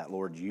any of that.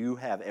 Lord, you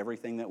have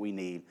everything that we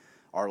need.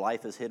 Our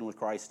life is hidden with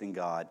Christ in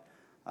God.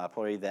 I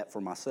pray that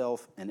for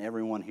myself and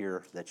everyone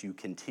here, that you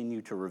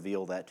continue to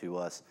reveal that to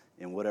us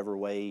in whatever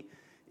way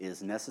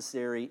is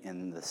necessary,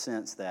 in the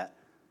sense that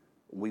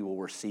we will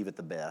receive it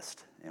the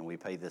best. And we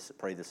pray this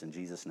in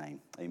Jesus'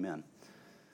 name. Amen.